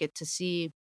gonna get to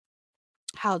see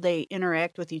how they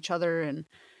interact with each other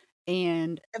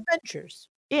and Adventures.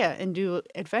 yeah, and do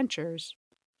adventures.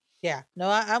 Yeah. No,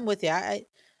 I'm with you.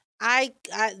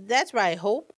 That's where I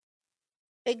hope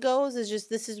it goes. Is just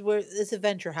this is where it's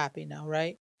adventure happy now,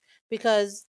 right?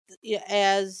 Because yeah,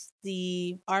 as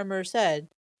the armor said,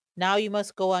 now you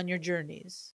must go on your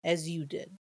journeys as you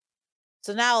did.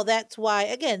 So now that's why,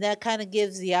 again, that kind of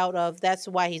gives the out of that's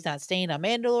why he's not staying on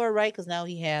Mandalore, right? Because now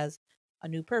he has a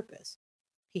new purpose.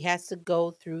 He has to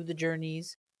go through the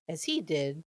journeys as he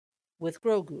did with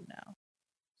Grogu now.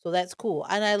 So that's cool.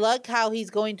 And I like how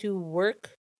he's going to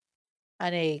work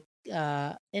on a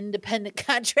independent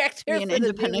contractor Be an for the New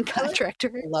independent Republic.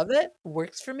 contractor. Love it.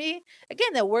 Works for me.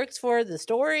 Again, that works for the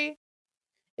story.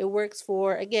 It works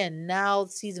for again, now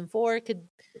season 4 could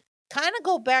kind of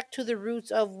go back to the roots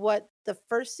of what the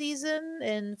first season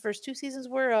and first 2 seasons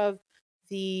were of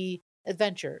the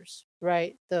adventures,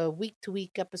 right? The week to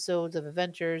week episodes of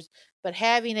adventures, but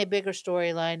having a bigger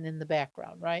storyline in the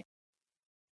background, right?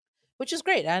 Which is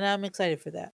great, and I'm excited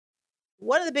for that.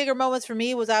 One of the bigger moments for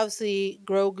me was obviously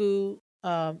Grogu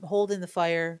holding the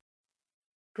fire.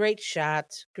 Great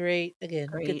shot, great again,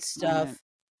 good Great moment. stuff.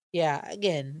 Yeah,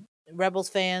 again, Rebels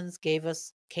fans gave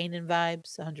us Kanan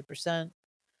vibes, 100%.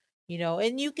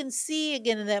 And you can see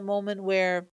again in that moment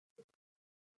where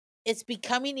it's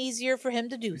becoming easier for him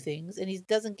to do things, and he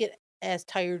doesn't get as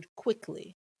tired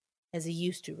quickly as he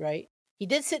used to, right? He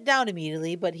did sit down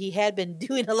immediately, but he had been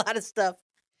doing a lot of stuff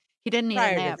He didn't need a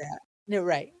prior to nap. that. No,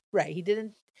 right, right. He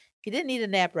didn't need a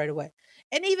nap right away.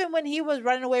 And even when he was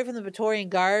running away from the Praetorian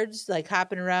guards, like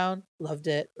hopping around, loved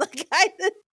it. Like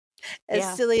as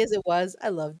Yeah. silly as it was, I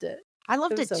loved it. I It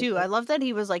loved was it so too. good. I love that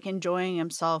he was like enjoying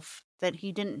himself, that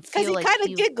he didn't Because feel he like kind of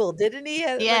he giggled, didn't he?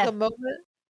 At like a Yeah, moment.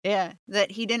 yeah,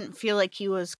 that he didn't feel like he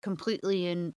was completely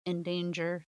in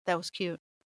danger. That was cute.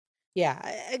 Yeah,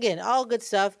 again, all good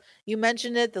stuff. You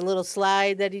mentioned it, the little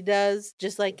slide that he does,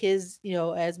 just like his,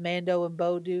 as Mando and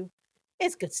Bo do.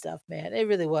 It's good stuff, man. It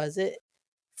really was. It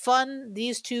fun.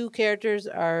 These two characters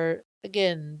are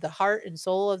again the heart and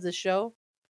soul of the show.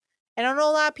 And I know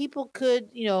a lot of people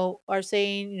are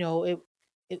saying,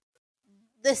 it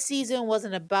this season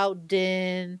wasn't about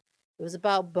Din. It was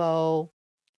about Bo.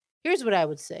 Here's what I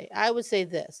would say. I would say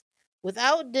this.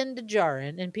 Without Din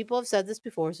Djarin, and people have said this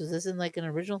before, so this isn't like an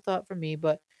original thought for me,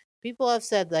 but people have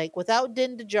said like without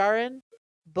Din Djarin,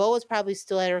 Bo is probably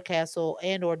still at her castle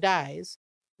and or dies,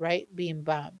 right? Being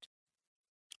bombed.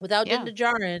 Without Din Yeah.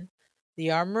 Djarin,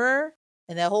 the armorer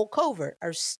and that whole covert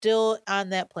are still on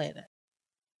that planet.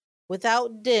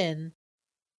 Without Din,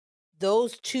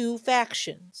 those two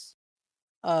factions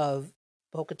of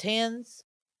Bo-Katan's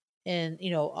and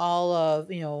all of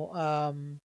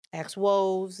Axe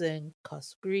Woves and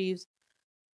Cuss Greaves,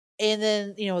 and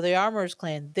then the Armorers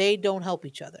clan, they don't help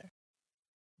each other.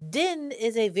 Din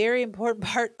is a very important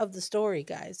part of the story,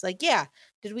 guys. Like, yeah,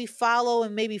 did we follow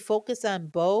and maybe focus on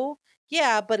Bo?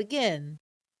 Yeah, but again,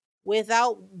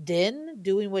 without Din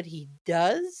doing what he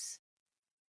does,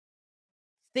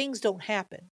 things don't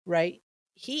happen, right?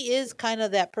 He is kind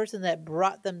of that person that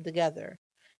brought them together.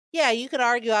 Yeah, you could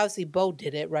argue obviously Bo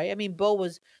did it, right? I mean, Bo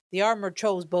was the armor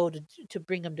chose Bo to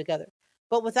bring them together.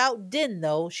 But without Din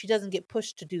though, she doesn't get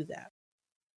pushed to do that,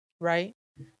 right?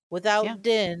 Yeah. Without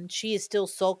Din, she is still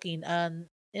sulking on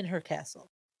in her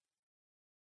castle.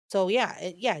 So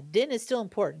yeah, Din is still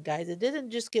important, guys. It didn't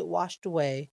just get washed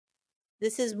away.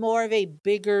 This is more of a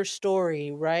bigger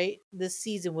story, right? This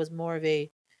season was more of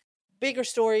a bigger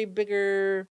story,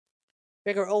 bigger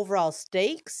overall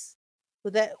stakes.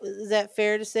 Is that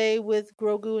fair to say with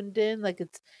Grogu and Din? Like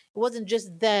it wasn't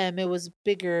just them, it was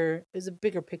bigger, it was a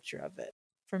bigger picture of it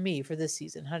for me for this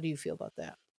season. How do you feel about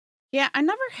that? Yeah, I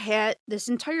never had this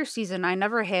entire season. I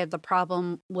never had the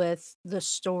problem with the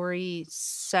story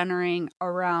centering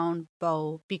around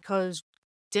Bo, because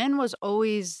Din was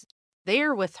always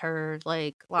there with her,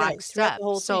 like Right. Throughout lockstep. the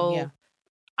whole thing, yeah.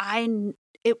 So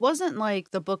it wasn't like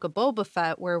the Book of Boba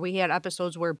Fett where we had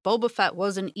episodes where Boba Fett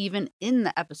wasn't even in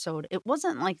the episode. It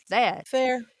wasn't like that.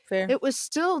 Fair, fair. It was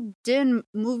still Din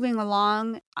moving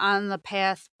along on the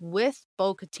path with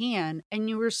Bo-Katan, and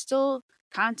you were still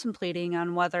contemplating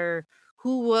on whether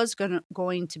who was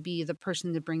going to be the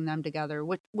person to bring them together.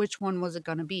 Which one was it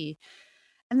going to be?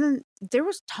 And then there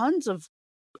was tons of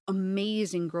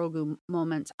amazing Grogu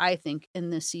moments, I think, in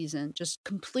this season. Just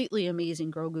completely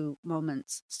amazing Grogu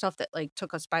moments, stuff that like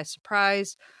took us by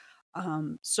surprise.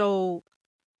 So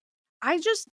I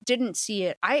just didn't see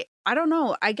it. I don't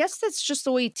know. I guess that's just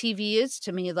the way TV is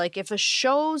to me. Like if a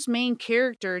show's main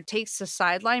character takes the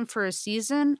sideline for a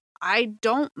season, I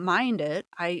don't mind it.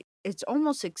 It's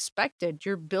almost expected.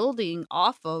 You're building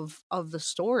off of the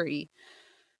story.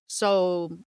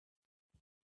 So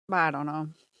I don't know.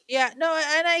 Yeah, no,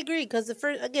 and I agree because the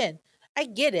first again, I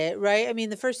get it, right? I mean,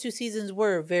 the first 2 seasons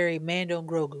were very Mando and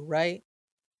Grogu, right?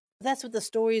 That's what the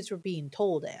stories were being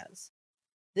told as.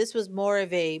 This was more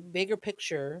of a bigger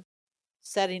picture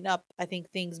setting up, I think,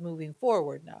 things moving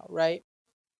forward now, right?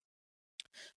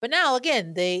 But now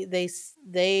again, they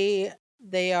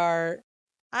are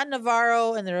on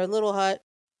Navarro and they're a little hut.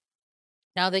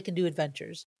 Now they can do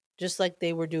adventures just like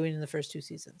they were doing in the first 2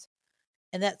 seasons.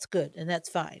 And that's good and that's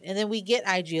fine. And then we get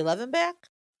IG-11 back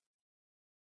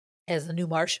as a new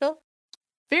Marshal.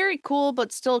 Very cool,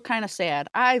 but still kind of sad.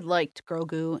 I liked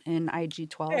Grogu in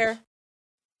IG-12. Fair.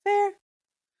 I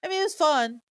mean, it was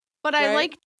fun. But I right?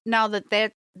 like now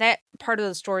that that part of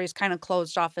the story is kind of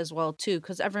closed off as well too,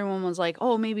 because everyone was like,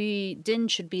 "Oh, maybe Din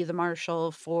should be the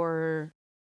marshal for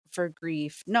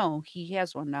grief." No, he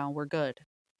has one now. We're good.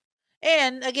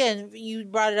 And again, you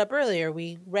brought it up earlier.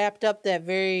 We wrapped up that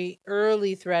very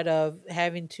early thread of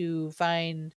having to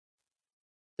find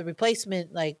the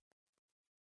replacement, like,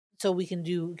 so we can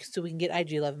get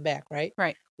IG-11 back, right?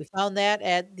 Right. We found that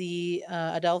at the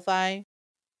Adelphi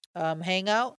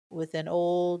hangout with an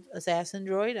old assassin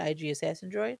droid, IG assassin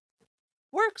droid.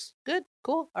 Works. Good.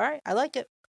 Cool. All right. I like it.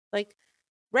 Like,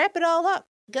 wrap it all up.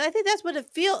 'Cause I think that's what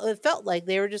it felt like.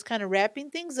 They were just kind of wrapping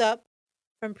things up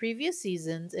from previous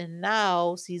seasons, and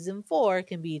now season 4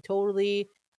 can be totally,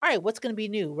 all right, what's going to be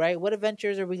new, right? What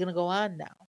adventures are we going to go on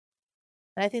now?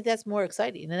 And I think that's more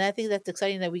exciting. And I think that's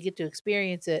exciting that we get to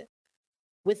experience it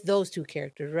with those two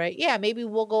characters, right? Yeah, maybe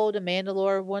we'll go to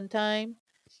Mandalore one time.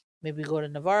 Maybe we go to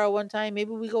Navarro one time.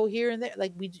 Maybe we go here and there.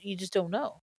 Like, you just don't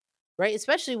know, right?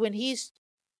 Especially when he's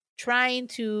trying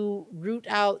to root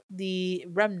out the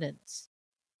remnants,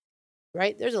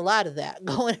 right? There's a lot of that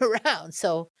going around.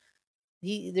 So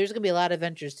there's gonna be a lot of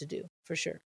adventures to do for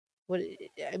sure.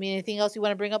 I mean, anything else you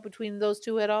want to bring up between those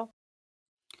two at all?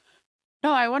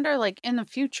 No, I wonder, like, in the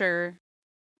future,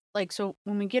 like, so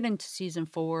when we get into season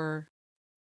 4,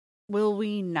 will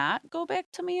we not go back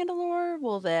to Mandalore?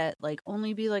 Will that, like,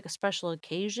 only be, like, a special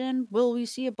occasion? Will we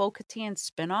see a Bo-Katan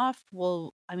spinoff?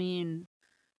 I mean,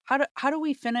 how do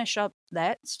we finish up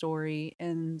that story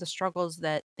and the struggles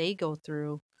that they go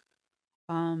through?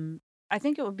 Um, I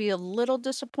think it would be a little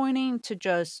disappointing to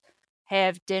just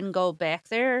have Din go back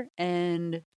there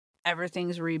and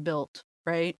everything's rebuilt,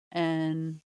 right?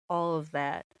 And all of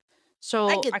that. I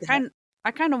So get that.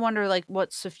 I kind of wonder, like,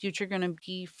 what's the future going to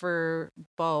be for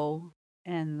Bo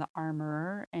and the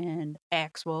armorer and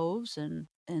axe woves and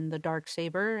the dark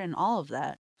saber and all of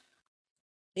that.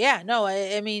 Yeah, no,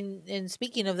 I mean, and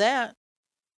speaking of that,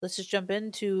 let's just jump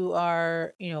into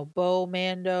our, Bo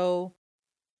Mando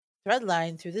thread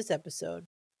line through this episode.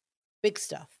 Big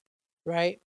stuff,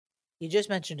 right? You just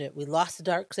mentioned it. We lost the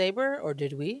dark saber, or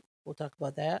did we? We'll talk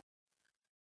about that.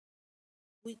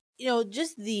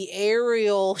 Just the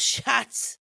aerial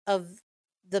shots of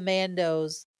the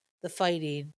Mandos, the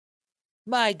fighting.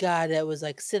 My God, that was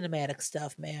like cinematic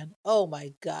stuff, man. Oh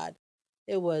my God.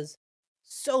 It was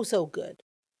so, so good.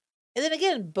 And then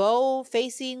again, Bo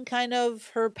facing kind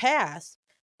of her past,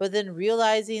 but then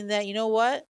realizing that, you know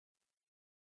what?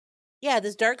 Yeah,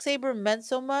 this dark saber meant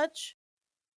so much,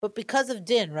 but because of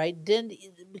Din, right?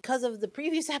 Because of the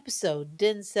previous episode,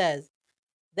 Din says,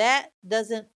 that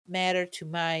doesn't matter to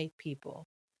my people.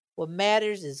 What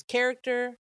matters is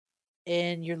character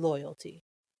and your loyalty,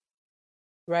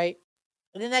 right?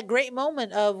 And then that great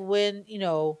moment of when,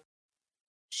 Gideon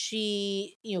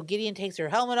takes her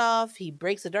helmet off, he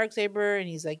breaks the dark saber, and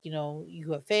he's like,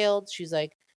 you have failed. She's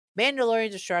like,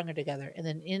 Mandalorians are stronger together. And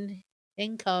then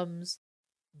in comes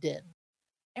Din.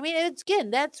 I mean,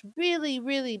 that's really,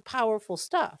 really powerful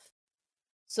stuff.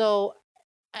 So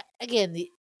again,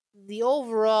 the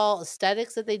overall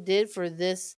aesthetics that they did for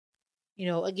this,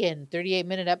 again,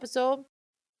 38-minute episode,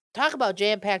 talk about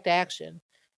jam-packed action.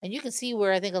 And you can see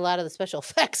where I think a lot of the special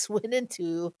effects went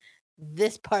into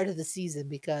this part of the season,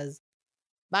 because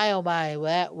my oh my,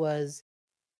 that was,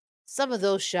 some of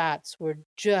those shots were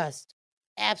just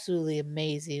absolutely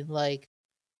amazing. Like,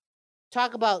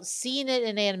 talk about seeing it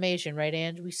in animation, right,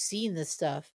 Ange? We've seen this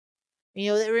stuff.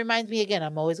 It reminds me, again,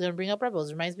 I'm always going to bring up Rebels.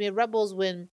 It reminds me of Rebels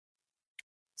when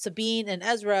Sabine and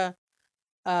Ezra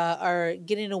are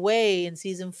getting away in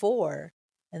season 4,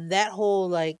 and that whole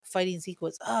like fighting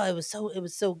sequence. Oh, it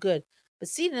was so good. But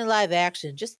seeing it in live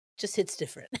action just hits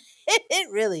different.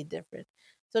 It really different.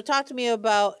 So talk to me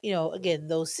about, again,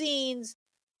 those scenes,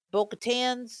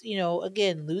 Bo-Katan's,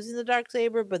 again, losing the dark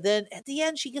saber, but then at the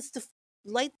end she gets to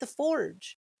light the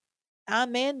forge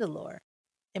on Mandalore.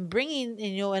 And bringing,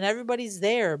 and everybody's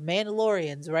there,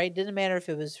 Mandalorians, right? Didn't matter if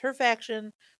it was her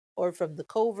faction or from the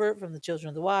covert, from the Children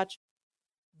of the Watch.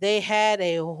 They had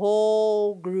a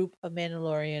whole group of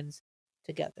Mandalorians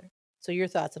together. So your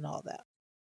thoughts on all that?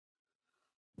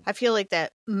 I feel like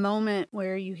that moment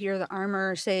where you hear the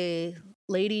armor say,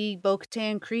 "Lady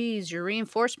Bo-Katan Kryze, your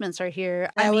reinforcements are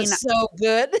here." That was so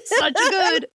good. such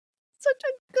a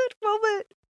good moment.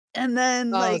 And then,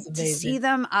 Oh, like, it's to see amazing.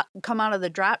 them come out of the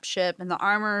drop ship and the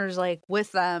armor's, like,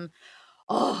 with them.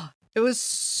 Oh, it was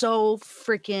so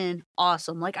freaking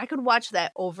awesome. Like, I could watch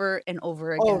that over and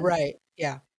over again. Oh, right.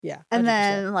 Yeah. Yeah. And 100%.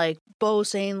 then, like, Bo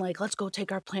saying, like, "Let's go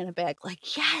take our planet back."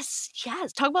 Like, yes,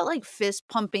 yes. Talk about, like, fist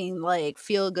pumping, like,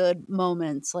 feel good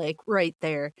moments, like, right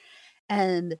there.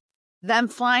 And them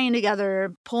flying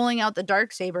together, pulling out the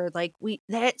Darksaber, like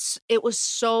it was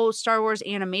so Star Wars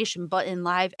animation, but in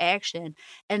live action,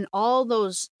 and all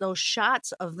those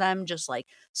shots of them just like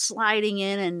sliding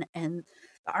in and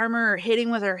the armor hitting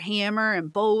with her hammer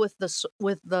and Bo with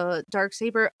the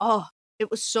Darksaber. Oh, it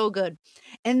was so good,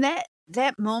 and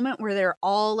that moment where they're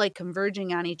all like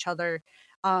converging on each other.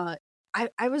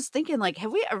 I was thinking, like,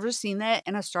 have we ever seen that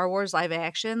in a Star Wars live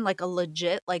action? Like a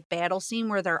legit like battle scene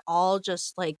where they're all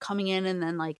just like coming in and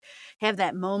then like have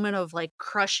that moment of like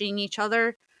crushing each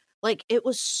other. Like it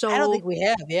was I don't so think we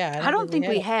have. Yeah, I I don't think don't we think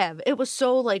have. we have. It was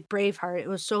so like Braveheart. It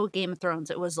was so Game of Thrones.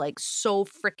 It was like so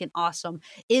freaking awesome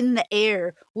in the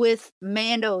air with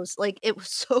Mandos. Like it was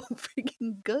so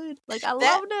freaking good. Like I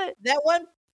That loved it.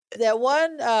 that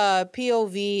one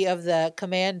POV of the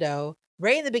commando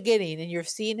right in the beginning, and you're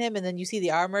seeing him, and then you see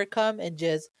the armor come and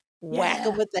just whack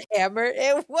him Yeah. with the hammer.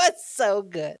 It was so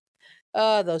good.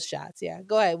 Oh, those shots. Yeah.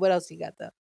 Go ahead. What else you got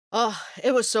though? Oh,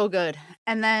 it was so good.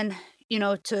 And then,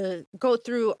 to go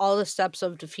through all the steps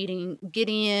of defeating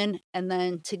Gideon and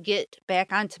then to get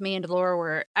back onto Mandalore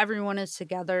where everyone is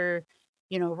together,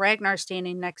 Ragnar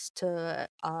standing next to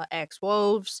Axe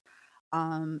Woves,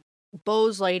 um,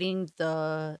 Bo's lighting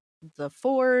the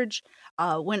forge.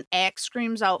 When Axe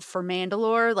screams out for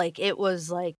Mandalore, like it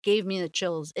was like gave me the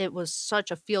chills. It was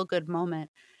such a feel good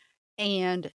moment.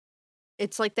 And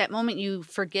it's like that moment you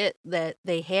forget that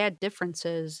they had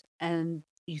differences and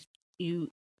you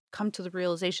come to the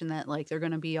realization that like they're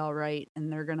going to be all right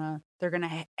and they're going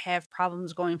to have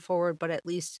problems going forward, but at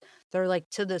least they're like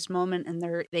to this moment and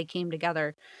they came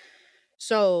together.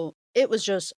 So it was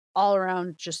just all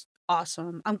around just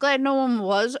awesome. I'm glad no one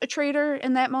was a traitor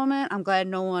in that moment. I'm glad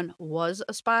no one was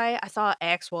a spy. I thought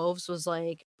Axe Wolves was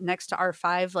like next to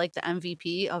R5 like the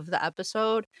MVP of the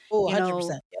episode. Oh, You know,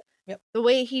 100%. Yep. Yep. the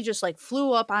way he just like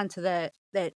flew up onto that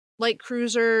light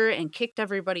cruiser and kicked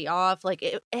everybody off, like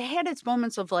it had its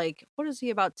moments of like, what is he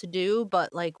about to do?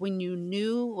 But like when you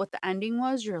knew what the ending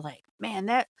was, you're like, man,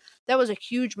 that was a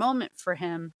huge moment for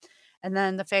him. And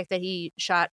then the fact that he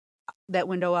shot that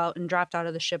window out and dropped out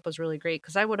of the ship was really great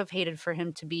because I would have hated for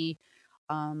him to be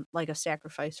like a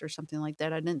sacrifice or something like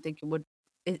that. I didn't think it would.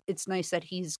 It's nice that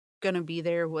he's gonna be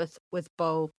there with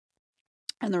Bo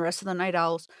and the rest of the Night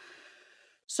Owls.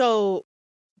 So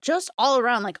just all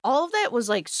around, like, all of that was,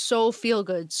 like, so feel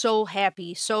good, so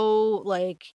happy, so,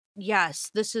 like, yes,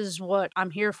 this is what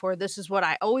I'm here for. This is what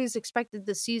I always expected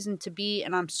the season to be,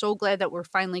 and I'm so glad that we're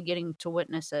finally getting to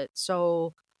witness it.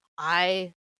 So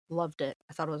I loved it.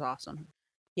 I thought it was awesome.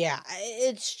 Yeah,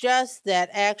 it's just that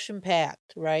action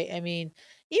packed, right? I mean,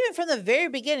 even from the very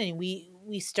beginning,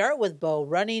 we start with Bo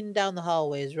running down the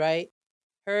hallways, right?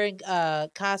 Her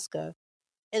and Casca,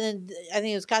 and then I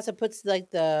think it was Casca puts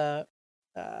like the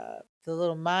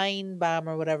little mine bomb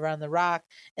or whatever on the rock,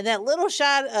 and that little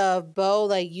shot of Bo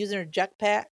like using her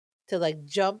jetpack to like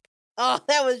jump. Oh,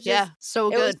 that was Yeah, just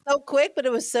so it was good. so quick, but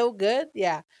it was so good.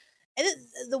 Yeah, and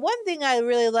the one thing I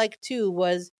really liked too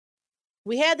was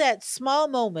we had that small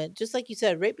moment, just like you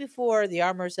said, right before the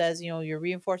armor says, your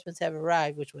reinforcements have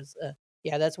arrived, which was,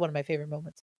 yeah, that's one of my favorite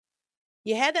moments.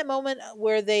 You had that moment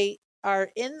where they are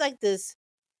in like this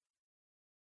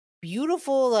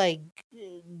beautiful, like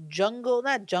jungle,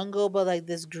 not jungle, but like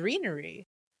this greenery.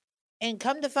 And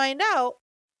come to find out,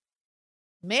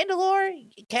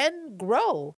 Mandalore can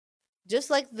grow. Just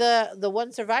like the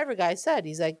one survivor guy said.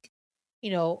 He's like,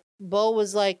 Bo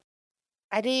was like,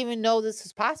 I didn't even know this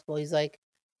was possible. He's like,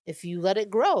 if you let it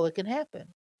grow, it can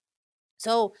happen.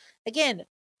 So again,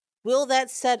 will that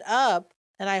set up,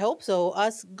 and I hope so,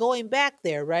 us going back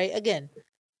there, right? Again,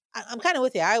 I'm kind of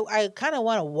with you. I kind of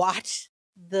want to watch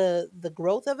the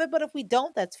growth of it, but if we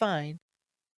don't, that's fine.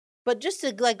 But just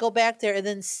to like go back there and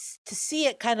then to see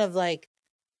it kind of like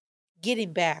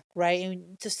getting back, right?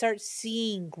 And to start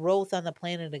seeing growth on the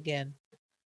planet again.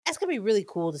 That's gonna be really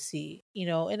cool to see,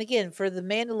 And again, for the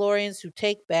Mandalorians who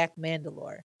take back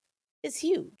Mandalore, it's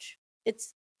huge.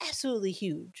 It's absolutely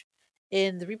huge.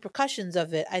 And the repercussions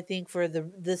of it, I think, for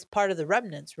this part of the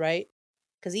remnants, right?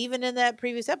 Because even in that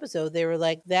previous episode, they were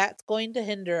like, that's going to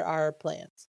hinder our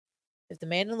plans. If the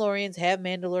Mandalorians have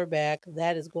Mandalore back,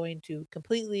 that is going to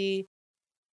completely,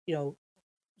 you know,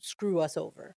 screw us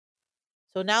over.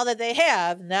 So now that they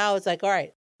have, now it's like, all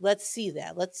right, let's see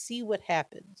that. Let's see what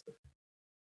happens.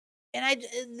 And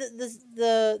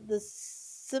the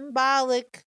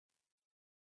symbolic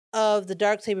of the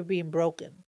dark saber being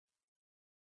broken,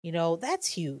 that's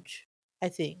huge. I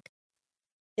think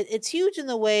it's huge in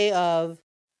the way of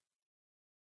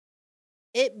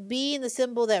it being the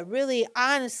symbol that really,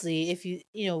 honestly, if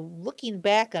looking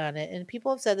back on it, and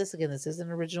people have said this again, this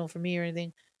isn't original for me or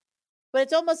anything. But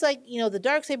it's almost like, the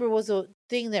Darksaber was a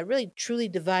thing that really truly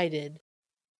divided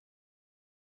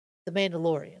the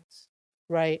Mandalorians,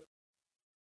 right?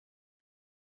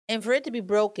 And for it to be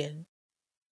broken,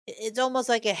 it's almost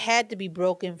like it had to be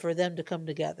broken for them to come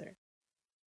together.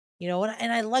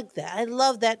 And I like that. I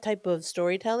love that type of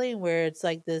storytelling where it's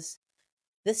like this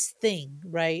thing,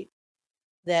 right?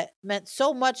 That meant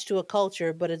so much to a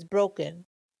culture, but it's broken.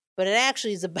 But it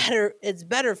actually is it's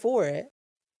better for it.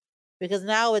 Because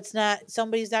now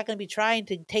somebody's not going to be trying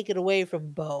to take it away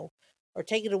from Bo or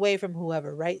take it away from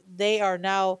whoever, right? They are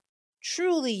now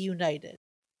truly united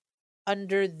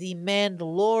under the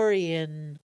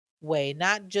Mandalorian way,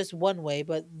 not just one way,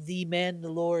 but the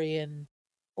Mandalorian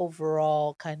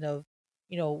overall kind of,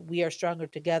 we are stronger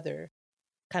together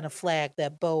kind of flag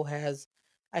that Bo has,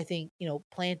 I think,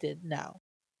 planted now.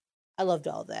 I loved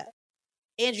all that.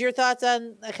 And your thoughts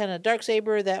on that kind of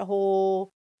Darksaber, that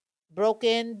whole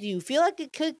broken? Do you feel like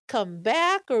it could come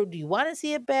back, or do you want to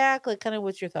see it back? Like, kind of,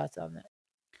 what's your thoughts on that?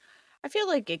 I feel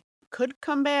like it could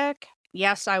come back.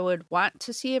 Yes, I would want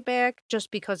to see it back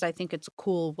just because I think it's a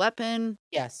cool weapon.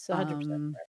 Yes,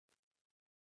 100%.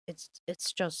 It's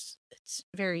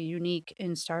very unique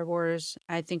in Star Wars.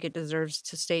 I think it deserves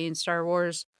to stay in Star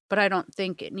Wars, but I don't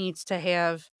think it needs to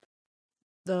have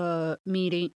the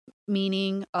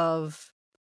meaning of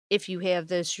if you have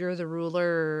this, you're the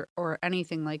ruler or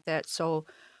anything like that. So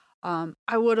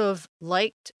I would have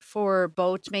liked for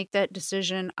Bo to make that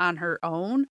decision on her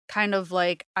own, kind of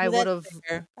like That's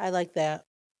fair. I like that.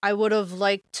 I would have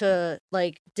liked to,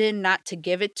 Din not to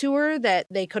give it to her, that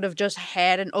they could have just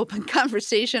had an open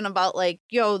conversation about, like,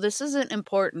 yo, this isn't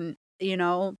important,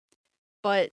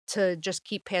 but to just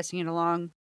keep passing it along.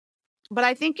 But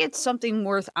I think it's something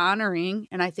worth honoring,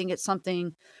 and I think it's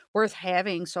something worth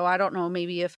having. So I don't know,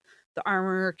 maybe if the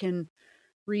armor can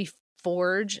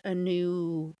reforge a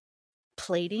new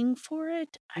plating for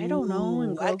it. I don't know.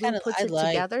 And Ooh, Grogu puts it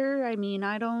together. I mean,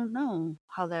 I don't know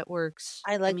how that works.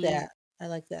 I like that. I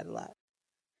like that a lot.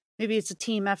 Maybe it's a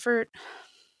team effort.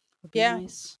 Would be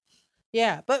nice.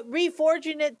 Yeah, but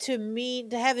reforging it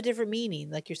to have a different meaning,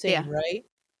 like you're saying, right?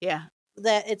 Yeah.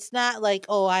 That it's not like,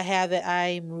 oh, I have it,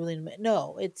 I'm ruling.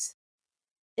 No, it's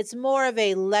more of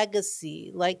a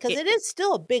legacy, like, because it is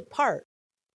still a big part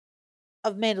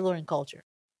of Mandalorian culture.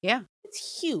 Yeah,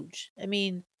 it's huge. I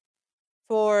mean,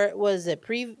 was it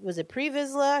pre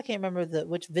Vizsla? I can't remember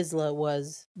which Vizsla it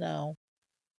was. No,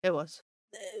 it was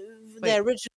the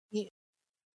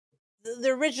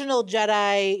original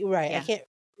Jedi, right? Yeah.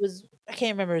 I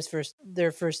can't remember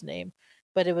their first name,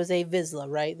 but it was a Vizsla,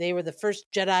 right? They were the first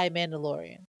Jedi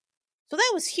Mandalorian. So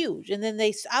that was huge. And then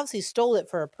they obviously stole it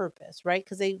for a purpose, right?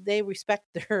 Because they respect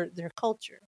their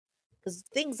culture. Because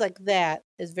things like that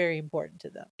is very important to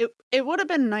them. It would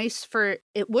be nice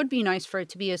for it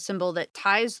to be a symbol that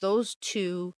ties those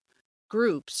two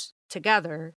groups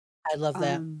together. I love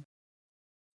that.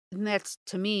 And that's,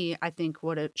 to me, I think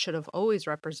what it should have always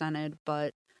represented.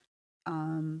 But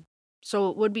so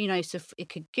it would be nice if it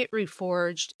could get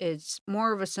reforged. It's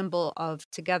more of a symbol of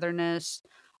togetherness.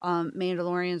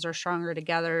 Mandalorians are stronger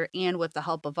together and with the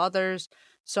help of others.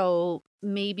 So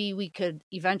maybe we could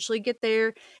eventually get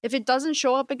there. If it doesn't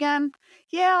show up again,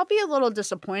 yeah, I'll be a little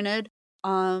disappointed.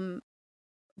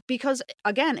 Because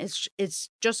again, it's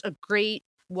just a great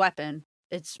weapon.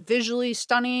 It's visually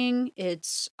stunning.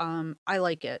 It's I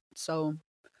like it. So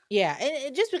yeah,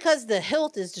 and just because the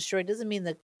hilt is destroyed doesn't mean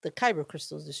the kyber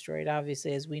crystal is destroyed,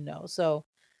 obviously, as we know. So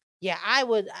yeah, I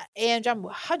would, and I'm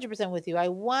 100% with you. I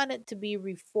want it to be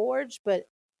reforged, but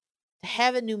to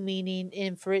have a new meaning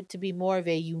and for it to be more of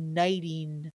a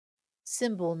uniting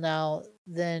symbol now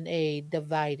than a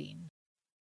dividing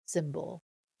symbol,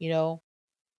 And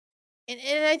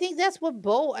I think that's what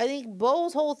I think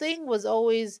Bo's whole thing was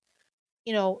always,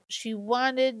 she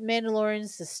wanted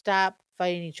Mandalorians to stop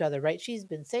fighting each other, right? She's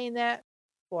been saying that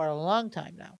for a long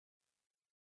time now.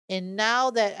 And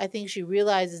now that I think she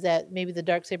realizes that maybe the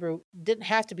Darksaber didn't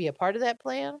have to be a part of that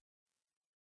plan,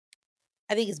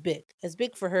 I think it's big. It's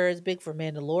big for her. It's big for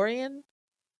Mandalorian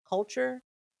culture.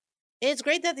 And it's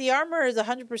great that the armor is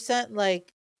 100%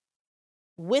 like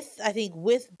with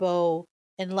Bo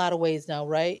in a lot of ways now,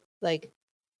 right? Like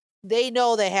they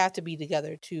know they have to be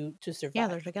together to survive. yeah,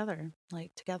 they're together,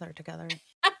 like together.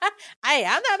 I'm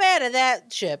not mad at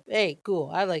that ship. Hey, cool.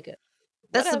 I like it.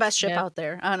 That's the best ship out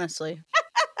there, honestly.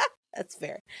 That's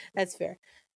fair. That's fair.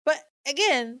 But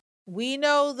again, we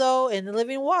know though in the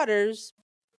living waters,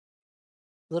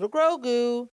 little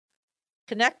Grogu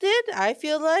connected. I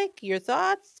feel like your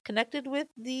thoughts connected with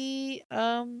the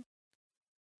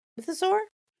sword.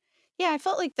 Yeah, I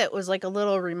felt like that was like a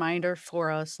little reminder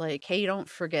for us, like, hey, don't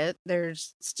forget,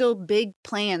 there's still big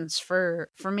plans for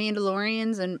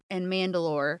Mandalorians and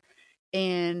Mandalore,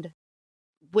 and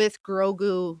with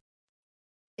Grogu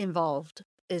involved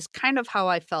is kind of how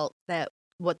I felt that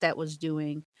what that was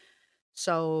doing.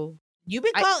 So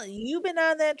I You've been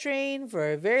on that train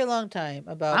for a very long time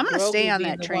I'm about gonna stay Grogu on being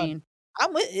that the one. train.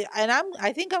 I'm with and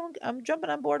I think I'm jumping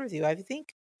on board with you. I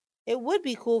think it would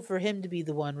be cool for him to be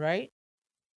the one, right?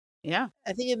 Yeah,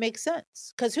 I think it makes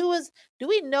sense. Cause do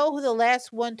we know who the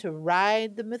last one to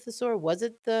ride the Mythosaur? Was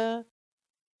it the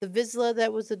Vizsla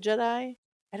that was a Jedi?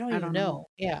 I don't I even don't know. know.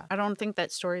 Yeah. I don't think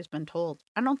that story's been told.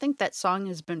 I don't think that song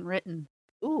has been written.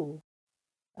 Ooh,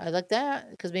 I like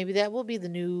that because maybe that will be the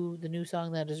new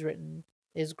song that is written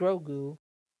is Grogu,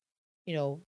 you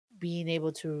know, being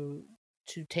able to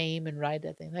tame and ride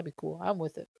that thing. That'd be cool. I'm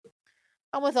with it.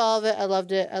 I'm with all of it. I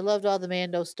loved it. I loved all the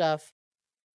Mando stuff.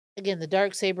 Again, the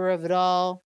dark saber of it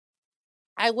all.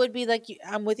 I would be like you.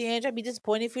 I'm with you, Ange. I'd be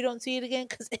disappointed if we don't see it again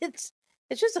because it's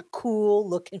just a cool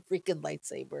looking freaking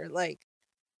lightsaber. Like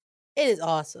it is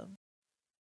awesome.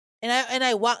 And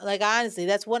I want like honestly,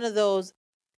 that's one of those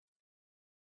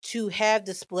to have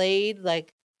displayed.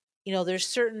 Like, there's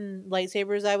certain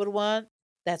lightsabers I would want.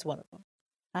 That's one of them.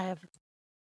 I have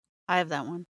I have that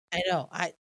one. I know.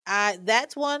 I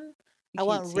that's one. You I can't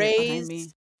want see it behind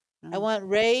me. Ray's. I No. want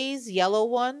Ray's yellow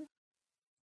one.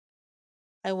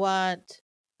 I want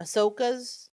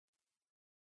Ahsoka's,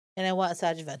 and I want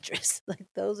Asajj Ventress. Like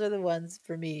those are the ones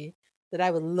for me that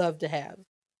I would love to have,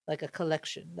 like a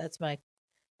collection. That's my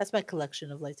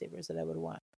collection of lightsabers that I would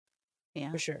want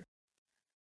Yeah. for sure.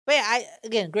 But yeah,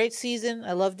 again, great season.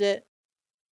 I loved it.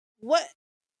 What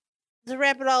to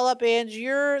wrap it all up, Ange?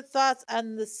 Your thoughts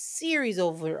on the series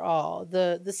overall,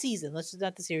 the season? Let's just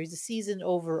not the series, the season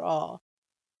overall.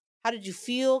 How did you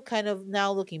feel? Kind of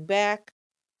now looking back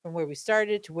from where we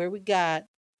started to where we got.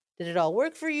 Did it all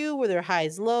work for you? Were there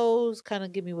highs, lows? Kind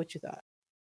of give me what you thought.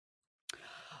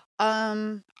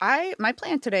 I my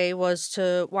plan today was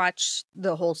to watch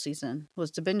the whole season,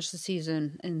 was to binge the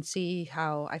season and see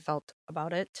how I felt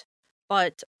about it.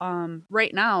 But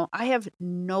right now I have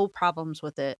no problems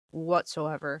with it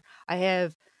whatsoever. I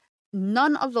have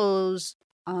none of those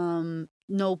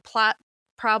no plot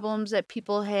problems that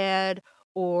people had,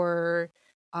 or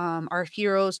our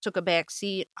heroes took a back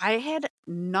seat. I had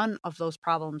none of those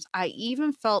problems. I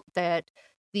even felt that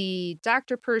the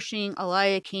Dr. Pershing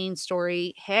Elia Kane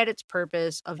story had its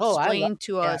purpose of Oh, I love. displaying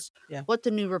to Yeah, us yeah. what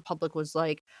the New Republic was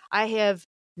like. I have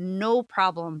no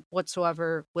problem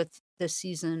whatsoever with this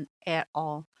season at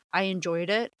all. I enjoyed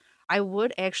it. I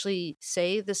would actually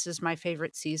say this is my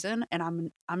favorite season,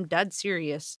 and I'm dead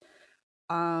serious.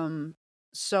 Um,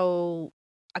 so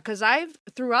because I've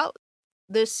throughout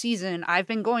this season, I've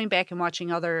been going back and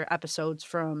watching other episodes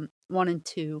from 1 and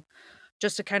 2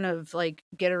 just to kind of like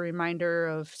get a reminder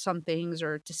of some things,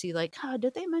 or to see like, huh,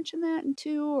 did they mention that in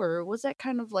 2, or was that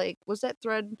kind of like, was that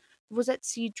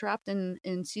seed dropped in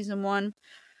season 1?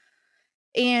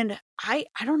 And I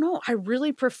don't know, I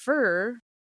really prefer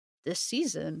this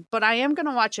season, but I am going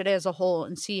to watch it as a whole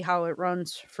and see how it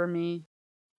runs for me.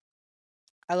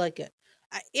 I like it.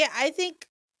 Yeah, I think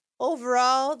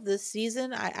overall this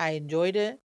season I enjoyed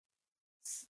it.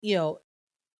 You know,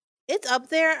 it's up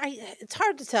there. It's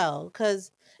hard to tell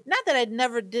because not that I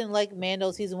never didn't like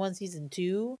Mando season 1, season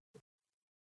 2,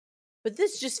 but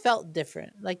this just felt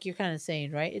different. Like you're kind of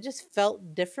saying, right? It just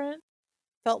felt different.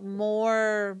 Felt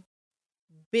more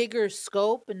bigger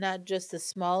scope and not just the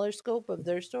smaller scope of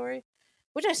their story,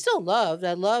 which I still loved.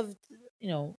 I loved,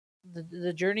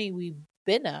 the journey we've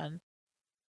been on.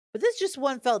 But this just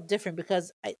one felt different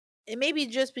because it may be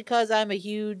just because I'm a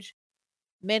huge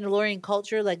Mandalorian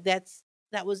culture, like that's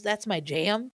my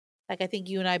jam. Like I think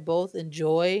you and I both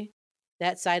enjoy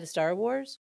that side of Star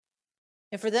Wars.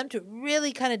 And for them to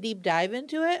really kind of deep dive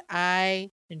into it,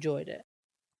 I enjoyed it.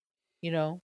 You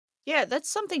know? Yeah, that's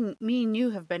something me and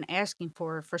you have been asking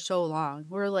for so long.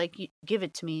 We're like, Give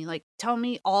it to me. Like, tell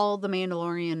me all the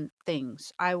Mandalorian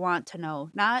things. I want to know.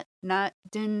 Not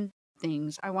Din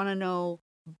things. I want to know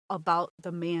about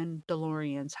the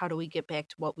Mandalorians. How do we get back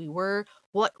to what we were?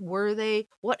 What were they?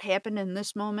 What happened in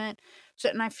this moment? So,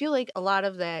 and I feel like a lot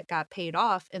of that got paid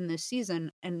off in this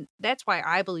season, and that's why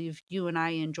I believe you and I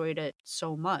enjoyed it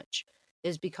so much,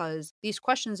 is because these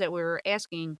questions that we were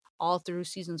asking all through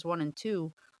seasons 1 and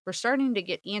 2 were starting to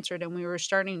get answered, and we were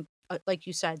starting, like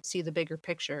you said, see the bigger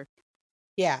picture.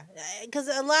 Yeah. Because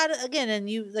a lot of, again, and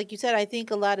you, like you said, I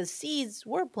think a lot of seeds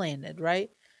were planted, right?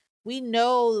 We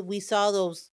know we saw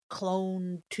those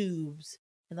clone tubes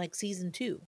in like season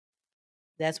 2.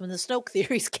 That's when the Snoke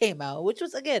theories came out, which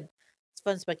was, again, It's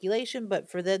fun speculation, but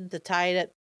for them to tie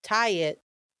it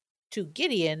to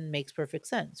Gideon makes perfect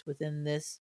sense within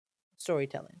this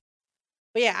storytelling.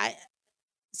 But yeah,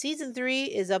 season 3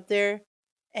 is up there.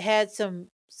 It had some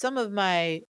of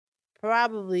my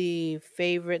probably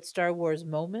favorite Star Wars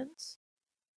moments,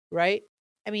 right?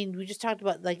 I mean, we just talked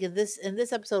about like in this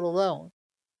episode alone,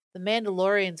 the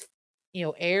Mandalorian's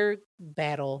air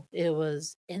battle, it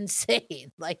was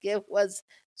insane. Like it was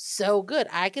so good.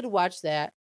 I could watch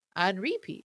that on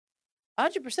repeat.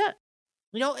 100%.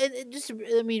 It just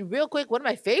I mean, real quick, one of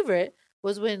my favorite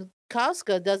was when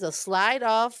Casca does a slide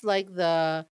off like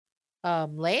the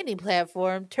landing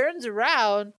platform, turns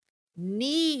around,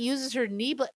 uses her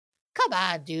knee. But come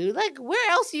on, dude! Like,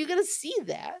 where else are you gonna see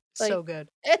that? Like, So good.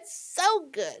 it's so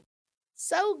good,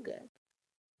 so good.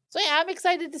 So yeah, I'm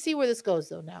excited to see where this goes,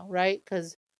 though. Now, right?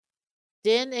 Because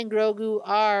Din and Grogu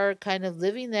are kind of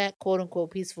living that quote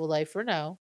unquote peaceful life for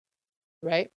now,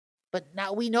 right? But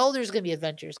now we know there's gonna be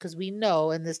adventures because we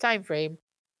know in this time frame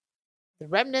the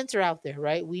remnants are out there,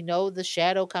 right? We know the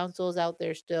Shadow Council is out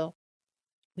there still.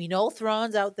 We know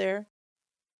Thrawn's out there.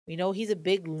 We know he's a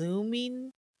big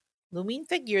looming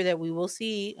figure that we will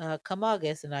see come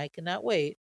August, and I cannot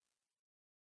wait.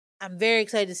 I'm very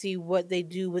excited to see what they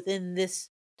do within this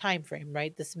time frame,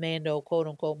 right? This Mando, quote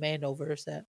unquote, Mando verse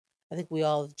that I think we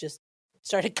all just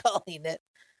started calling it.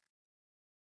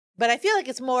 But I feel like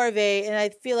it's more of and I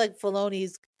feel like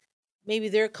Filoni's, maybe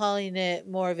they're calling it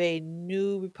more of a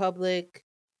New Republic,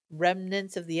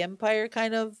 remnants of the Empire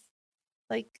kind of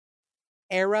like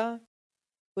era,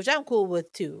 which I'm cool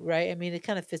with too, right? I mean, it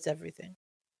kind of fits everything.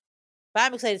 But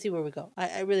I'm excited to see where we go.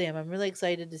 I really am. I'm really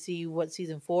excited to see what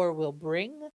season 4 will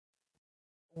bring.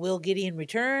 Will Gideon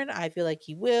return? I feel like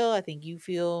he will. I think you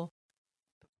feel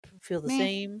the Me.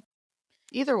 same.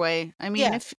 Either way, I mean,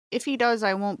 Yeah. if he does,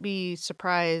 I won't be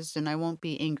surprised and I won't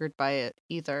be angered by it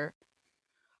either.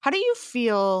 How do you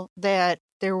feel that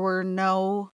there were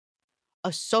no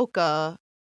Ahsoka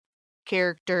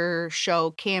character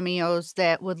show cameos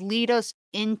that would lead us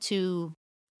into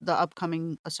the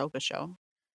upcoming Ahsoka show?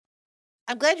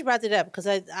 I'm glad you brought that up because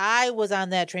I was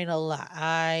on that train a lot.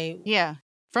 I Yeah,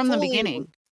 from the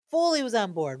beginning. fully was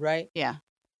on board, right? Yeah.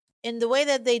 In the way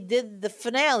that they did the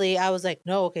finale, I was like,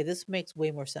 no, okay, this makes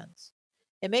way more sense.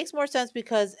 It makes more sense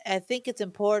because I think it's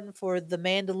important for the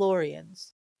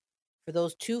Mandalorians, for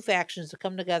those two factions to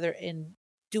come together and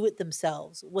do it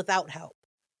themselves without help,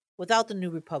 without the New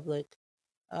Republic,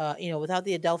 without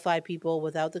the Adelphi people,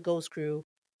 without the Ghost Crew.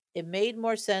 It made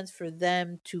more sense for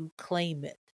them to claim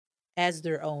it as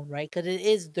their own, right? Because it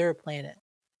is their planet.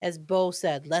 As Bo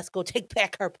said, let's go take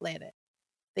back our planet.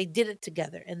 They did it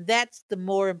together. And that's the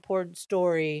more important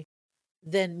story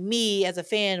than me as a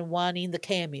fan wanting the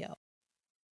cameo,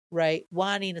 right?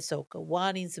 Wanting Ahsoka,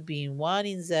 wanting Sabine,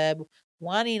 wanting Zeb,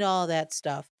 wanting all that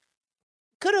stuff.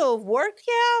 Could have worked,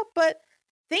 yeah, but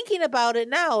thinking about it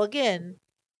now, again,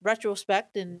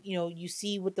 retrospect, and you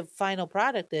see what the final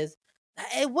product is,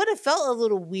 it would have felt a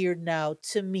little weird now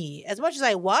to me, as much as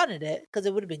I wanted it, because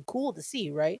it would have been cool to see,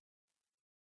 right?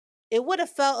 It would have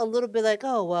felt a little bit like,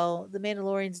 oh well, the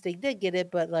Mandalorians, they did get it,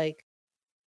 but like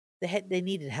they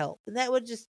needed help, and that would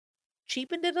just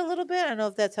cheapened it a little bit. I don't know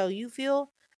if that's how you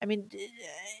feel. I mean,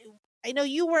 I know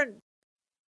you weren't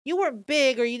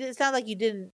big, or it's not like you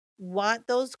didn't want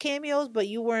those cameos, but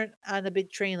you weren't on a big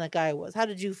train like I was. How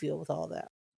did you feel with all that?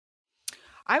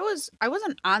 I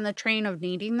wasn't on the train of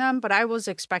needing them, but I was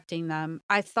expecting them.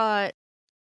 I thought,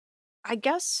 I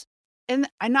guess, and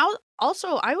now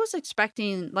also I was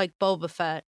expecting like Boba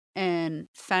Fett and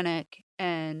Fennec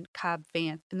and Cobb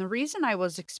Vanth. And the reason I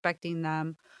was expecting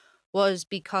them was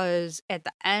because at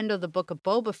the end of the book of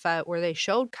Boba Fett, where they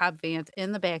showed Cobb Vanth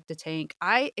in the bacta tank,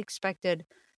 I expected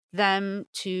them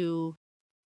to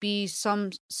be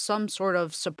some sort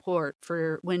of support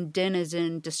for when Din is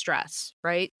in distress,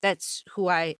 right? That's who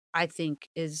I think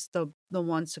is the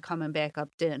ones to come and back up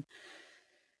Din.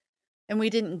 And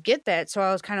we didn't get that, so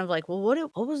I was kind of like, well,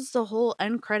 what was the whole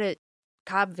end credit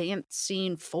Cobb Vanth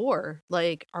scene for?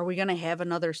 Like, are we gonna have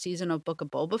another season of Book of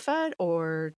Boba Fett,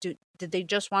 or did they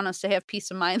just want us to have peace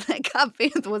of mind that Cobb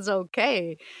Vanth was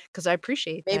okay? Because I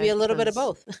appreciate Maybe that a little bit of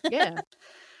because both. yeah.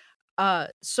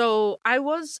 So I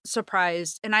was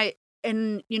surprised,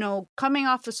 and coming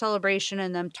off the celebration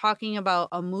and them talking about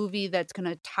a movie that's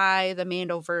gonna tie the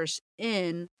Mandoverse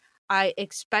in, I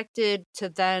expected to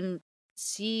then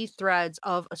see threads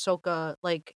of Ahsoka,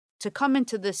 like, to come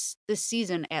into this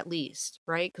season at least,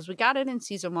 right? Because we got it in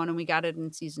season 1 and we got it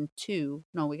in season 2.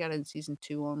 No, we got it in season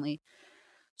 2 only.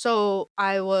 So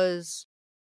I was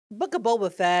Book of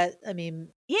Boba Fett. I mean,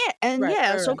 Yeah, and right,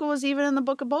 yeah, right, right. Ahsoka was even in the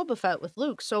Book of Boba Fett with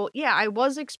Luke. So yeah, I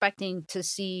was expecting to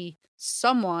see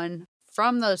someone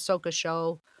from the Ahsoka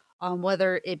show,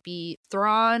 whether it be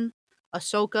Thrawn,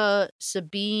 Ahsoka,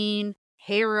 Sabine,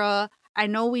 Hera. I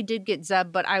know we did get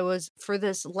Zeb, but I was for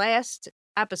this last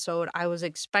episode, I was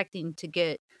expecting to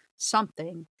get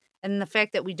something. And the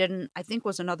fact that we didn't, I think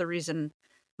was another reason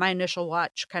my initial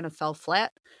watch kind of fell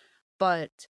flat.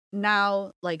 But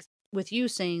now, like with you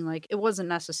saying, like it wasn't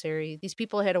necessary. These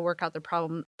people had to work out their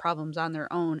problems on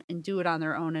their own and do it on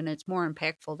their own, and it's more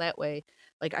impactful that way.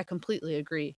 Like I completely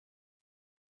agree.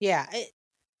 Yeah,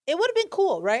 it would have been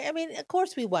cool, right? I mean, of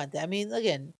course we want that. I mean,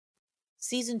 again,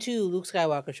 season 2, Luke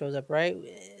Skywalker shows up, right?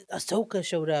 Ahsoka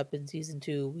showed up in season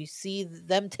 2. We see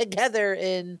them together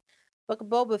in Book of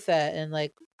Boba Fett, and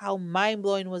like, how mind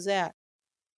blowing was that?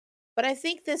 But I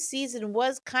think this season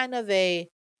was kind of a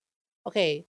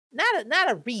okay, not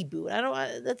a reboot. I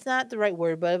don't. That's not the right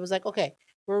word, but it was like, okay,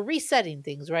 we're resetting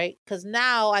things, right? Because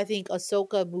now I think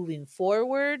Ahsoka moving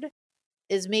forward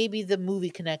is maybe the movie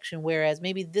connection, whereas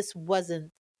maybe this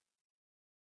wasn't.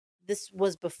 This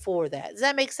was before that. Does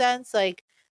that make sense? Like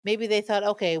maybe they thought,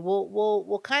 okay,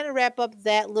 we'll kind of wrap up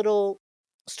that little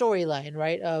storyline,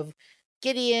 right? Of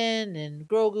Gideon and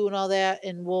Grogu and all that,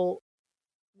 and we'll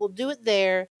do it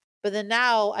there. But then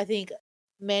now I think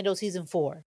Mando season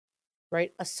 4,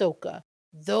 right? Ahsoka.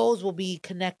 Those will be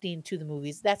connecting to the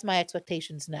movies. That's my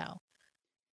expectations now.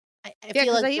 I Yeah,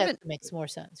 feel because like I that even makes more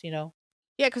sense, you know?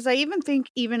 yeah, because I even think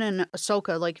even in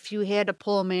Ahsoka, like if you had to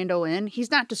pull Mando in,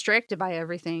 he's not distracted by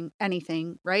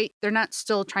anything, right? They're not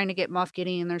still trying to get Moff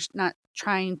Gideon. They're not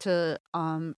trying to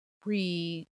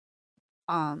re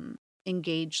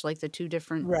engage like the two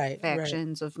different Right, right.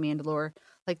 factions of Mandalore.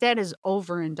 Like that is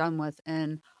over and done with,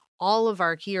 and all of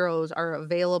our heroes are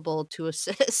available to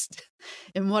assist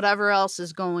in whatever else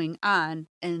is going on,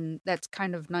 and that's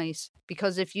kind of nice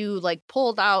because if you like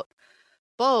pulled out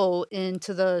Bo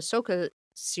into the Ahsoka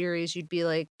series, you'd be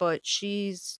like, but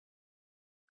she's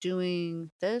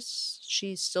doing this,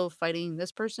 she's still fighting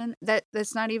this person.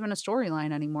 That's not even a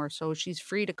storyline anymore. So she's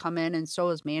free to come in, and so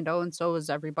is Mando, and so is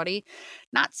everybody.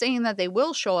 Not saying that they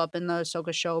will show up in the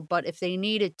Ahsoka show, but if they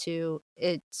needed to,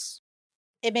 It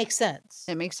makes sense.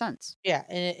 it makes sense. Yeah,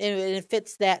 and it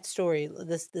fits that story,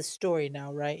 this story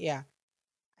now, right? Yeah.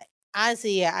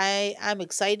 Honestly, yeah, I'm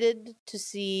excited to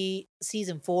see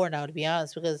season 4 now, to be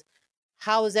honest, because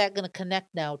how is that going to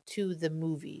connect now to the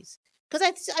movies?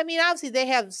 Because I mean, obviously they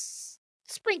have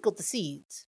sprinkled the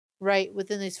seeds, right,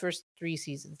 within these first 3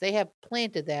 seasons. They have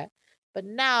planted that, but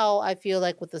now I feel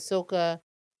like with Ahsoka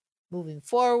moving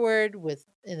forward, with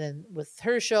and then with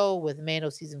her show, with Mando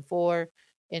season 4,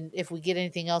 and if we get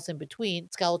anything else in between,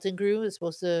 Skeleton Crew is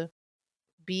supposed to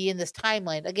be in this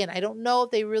timeline. Again, I don't know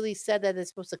if they really said that it's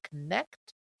supposed to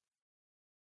connect,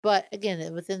 but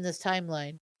again, within this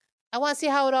timeline, I want to see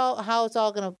how it's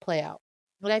all going to play out.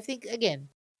 But I think again,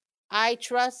 I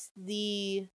trust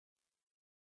the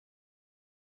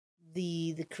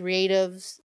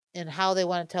creatives and how they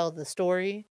want to tell the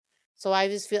story. So I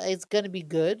just feel it's going to be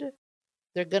good.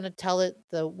 They're going to tell it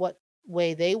the what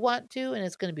way they want to, and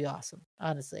it's going to be awesome.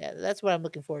 Honestly, that's what I'm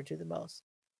looking forward to the most.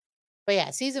 But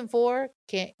yeah, season 4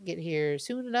 can't get here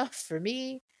soon enough for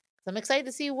me. I'm excited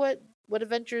to see what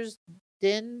adventures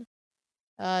Din,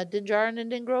 Din Djarin and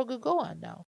Din Grogu go on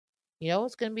now. You know,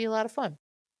 it's going to be a lot of fun.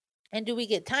 And do we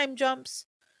get time jumps?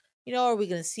 You know, are we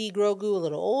going to see Grogu a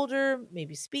little older,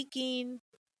 maybe speaking?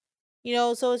 You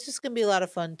know, so it's just going to be a lot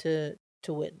of fun to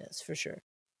witness for sure.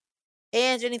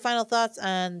 And any final thoughts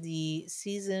on the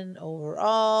season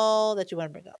overall that you want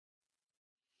to bring up?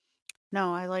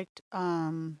 No, I liked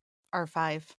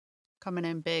R5 coming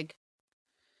in big,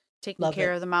 taking Love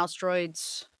care it. of the mouse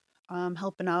droids,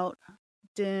 helping out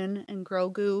Din and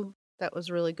Grogu. That was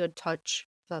a really good touch.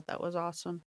 Thought that was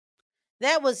awesome.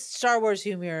 That was Star Wars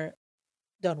humor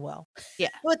done well Yeah.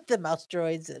 with the mouse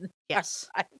droids and Yes.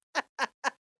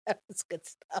 that was good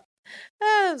stuff.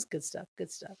 That was good stuff.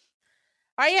 Good stuff.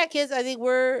 All right, yeah, kids. I think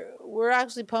we're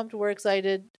actually pumped. We're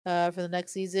excited for the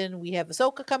next season. We have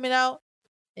Ahsoka coming out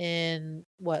in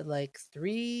what, like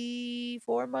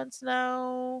 3-4 months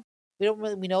now.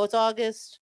 We know it's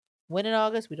August. When in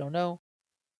August we don't know,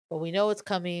 but we know it's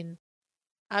coming.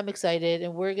 I'm excited,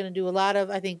 and we're gonna do a lot of.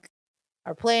 I think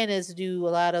our plan is to do a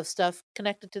lot of stuff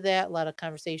connected to that. A lot of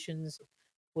conversations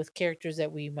with characters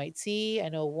that we might see. I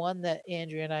know one that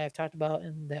Andrea and I have talked about,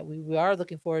 and that we are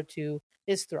looking forward to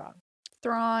is Thrawn.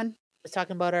 Thrawn. It's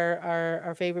talking about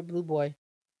our favorite blue boy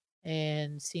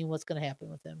and seeing what's going to happen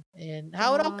with him and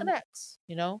how it all Thrawn. connects.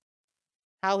 You know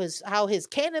how his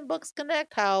canon books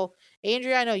connect. How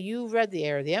Andrea, I know you've read the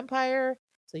Heir of the Empire,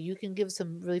 So you can give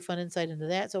some really fun insight into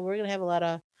that. So we're gonna have a lot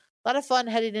of fun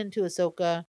heading into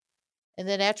Ahsoka. And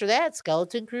then after that,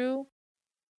 Skeleton Crew,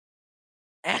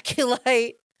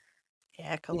 Acolyte.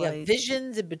 We got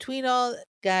Visions in between all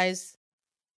guys.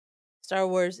 Star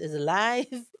Wars is alive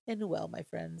and well, my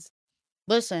friends.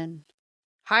 Listen,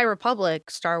 High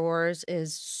Republic Star Wars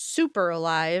is super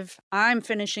alive. I'm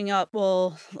finishing up.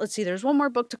 Well, let's see. There's one more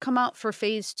book to come out for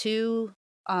Phase 2.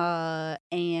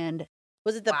 And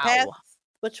was it the Path?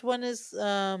 Which one is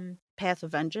Path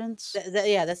of Vengeance?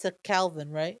 Yeah, that's a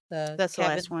Calvin, right? That's the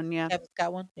last one. Yeah, Calvin's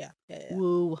got one. Yeah.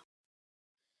 Woo.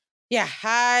 Yeah,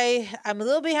 I'm a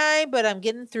little behind, but I'm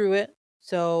getting through it.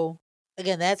 So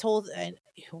again, that's whole.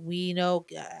 We know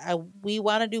we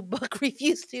want to do book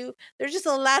reviews too. There's just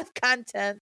a lot of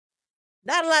content,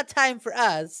 not a lot of time for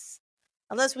us,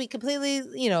 unless we completely,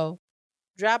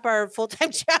 drop our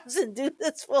full-time jobs and do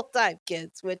this full-time,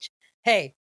 kids. Which,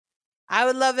 hey, I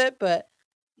would love it, but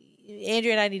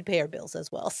Andrea and I need to pay our bills as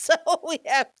well, so we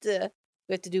have to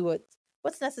do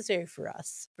what's necessary for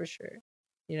us, for sure.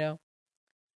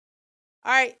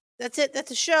 All right, that's it.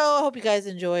 That's a show. I hope you guys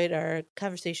enjoyed our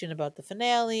conversation about the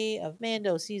finale of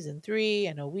Mando Season 3.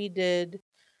 I know we did.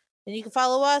 And you can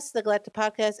follow us, the GALactic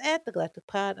Podcast, at the GALactic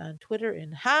Pod on Twitter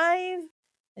and Hive.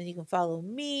 And you can follow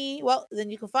me. Well, then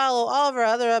you can follow all of our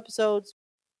other episodes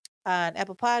on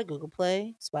Apple Pod, Google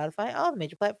Play, Spotify, all the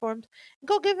major platforms. And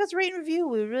go give us a rate and review.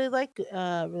 We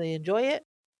really enjoy it.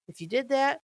 If you did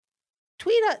that,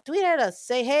 tweet at us.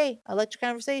 Say, hey, I liked your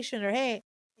conversation, or hey,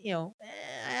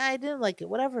 I didn't like it.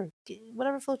 Whatever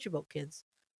floats your boat, kids.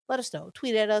 Let us know.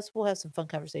 Tweet at us. We'll have some fun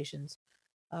conversations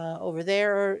over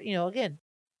there. Or, again,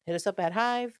 hit us up at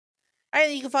Hive. All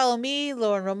right, you can follow me,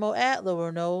 Lauren Romo, at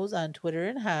Lower Nose on Twitter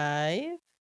and Hive.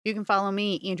 You can follow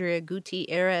me, Andrea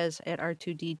Gutierrez, at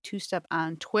R2D Two-Step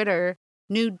on Twitter.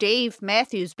 New Dave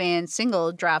Matthews Band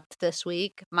single dropped this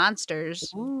week,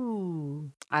 Monsters.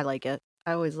 Ooh. I like it.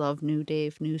 I always love new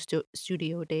Dave, new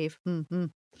studio Dave. Mm-hmm.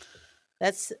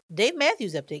 That's Dave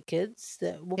Matthews update, kids.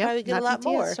 We'll probably get a lot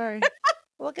more. Sorry.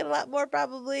 We'll get a lot more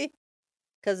probably,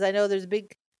 because I know there's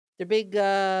their big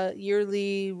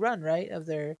yearly run, right, of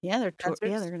their they're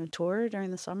they're going to tour during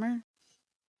the summer.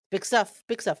 Big stuff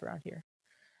around here.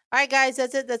 All right, guys,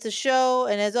 that's it. That's a show,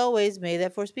 and as always, may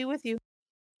that force be with you.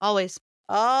 Always.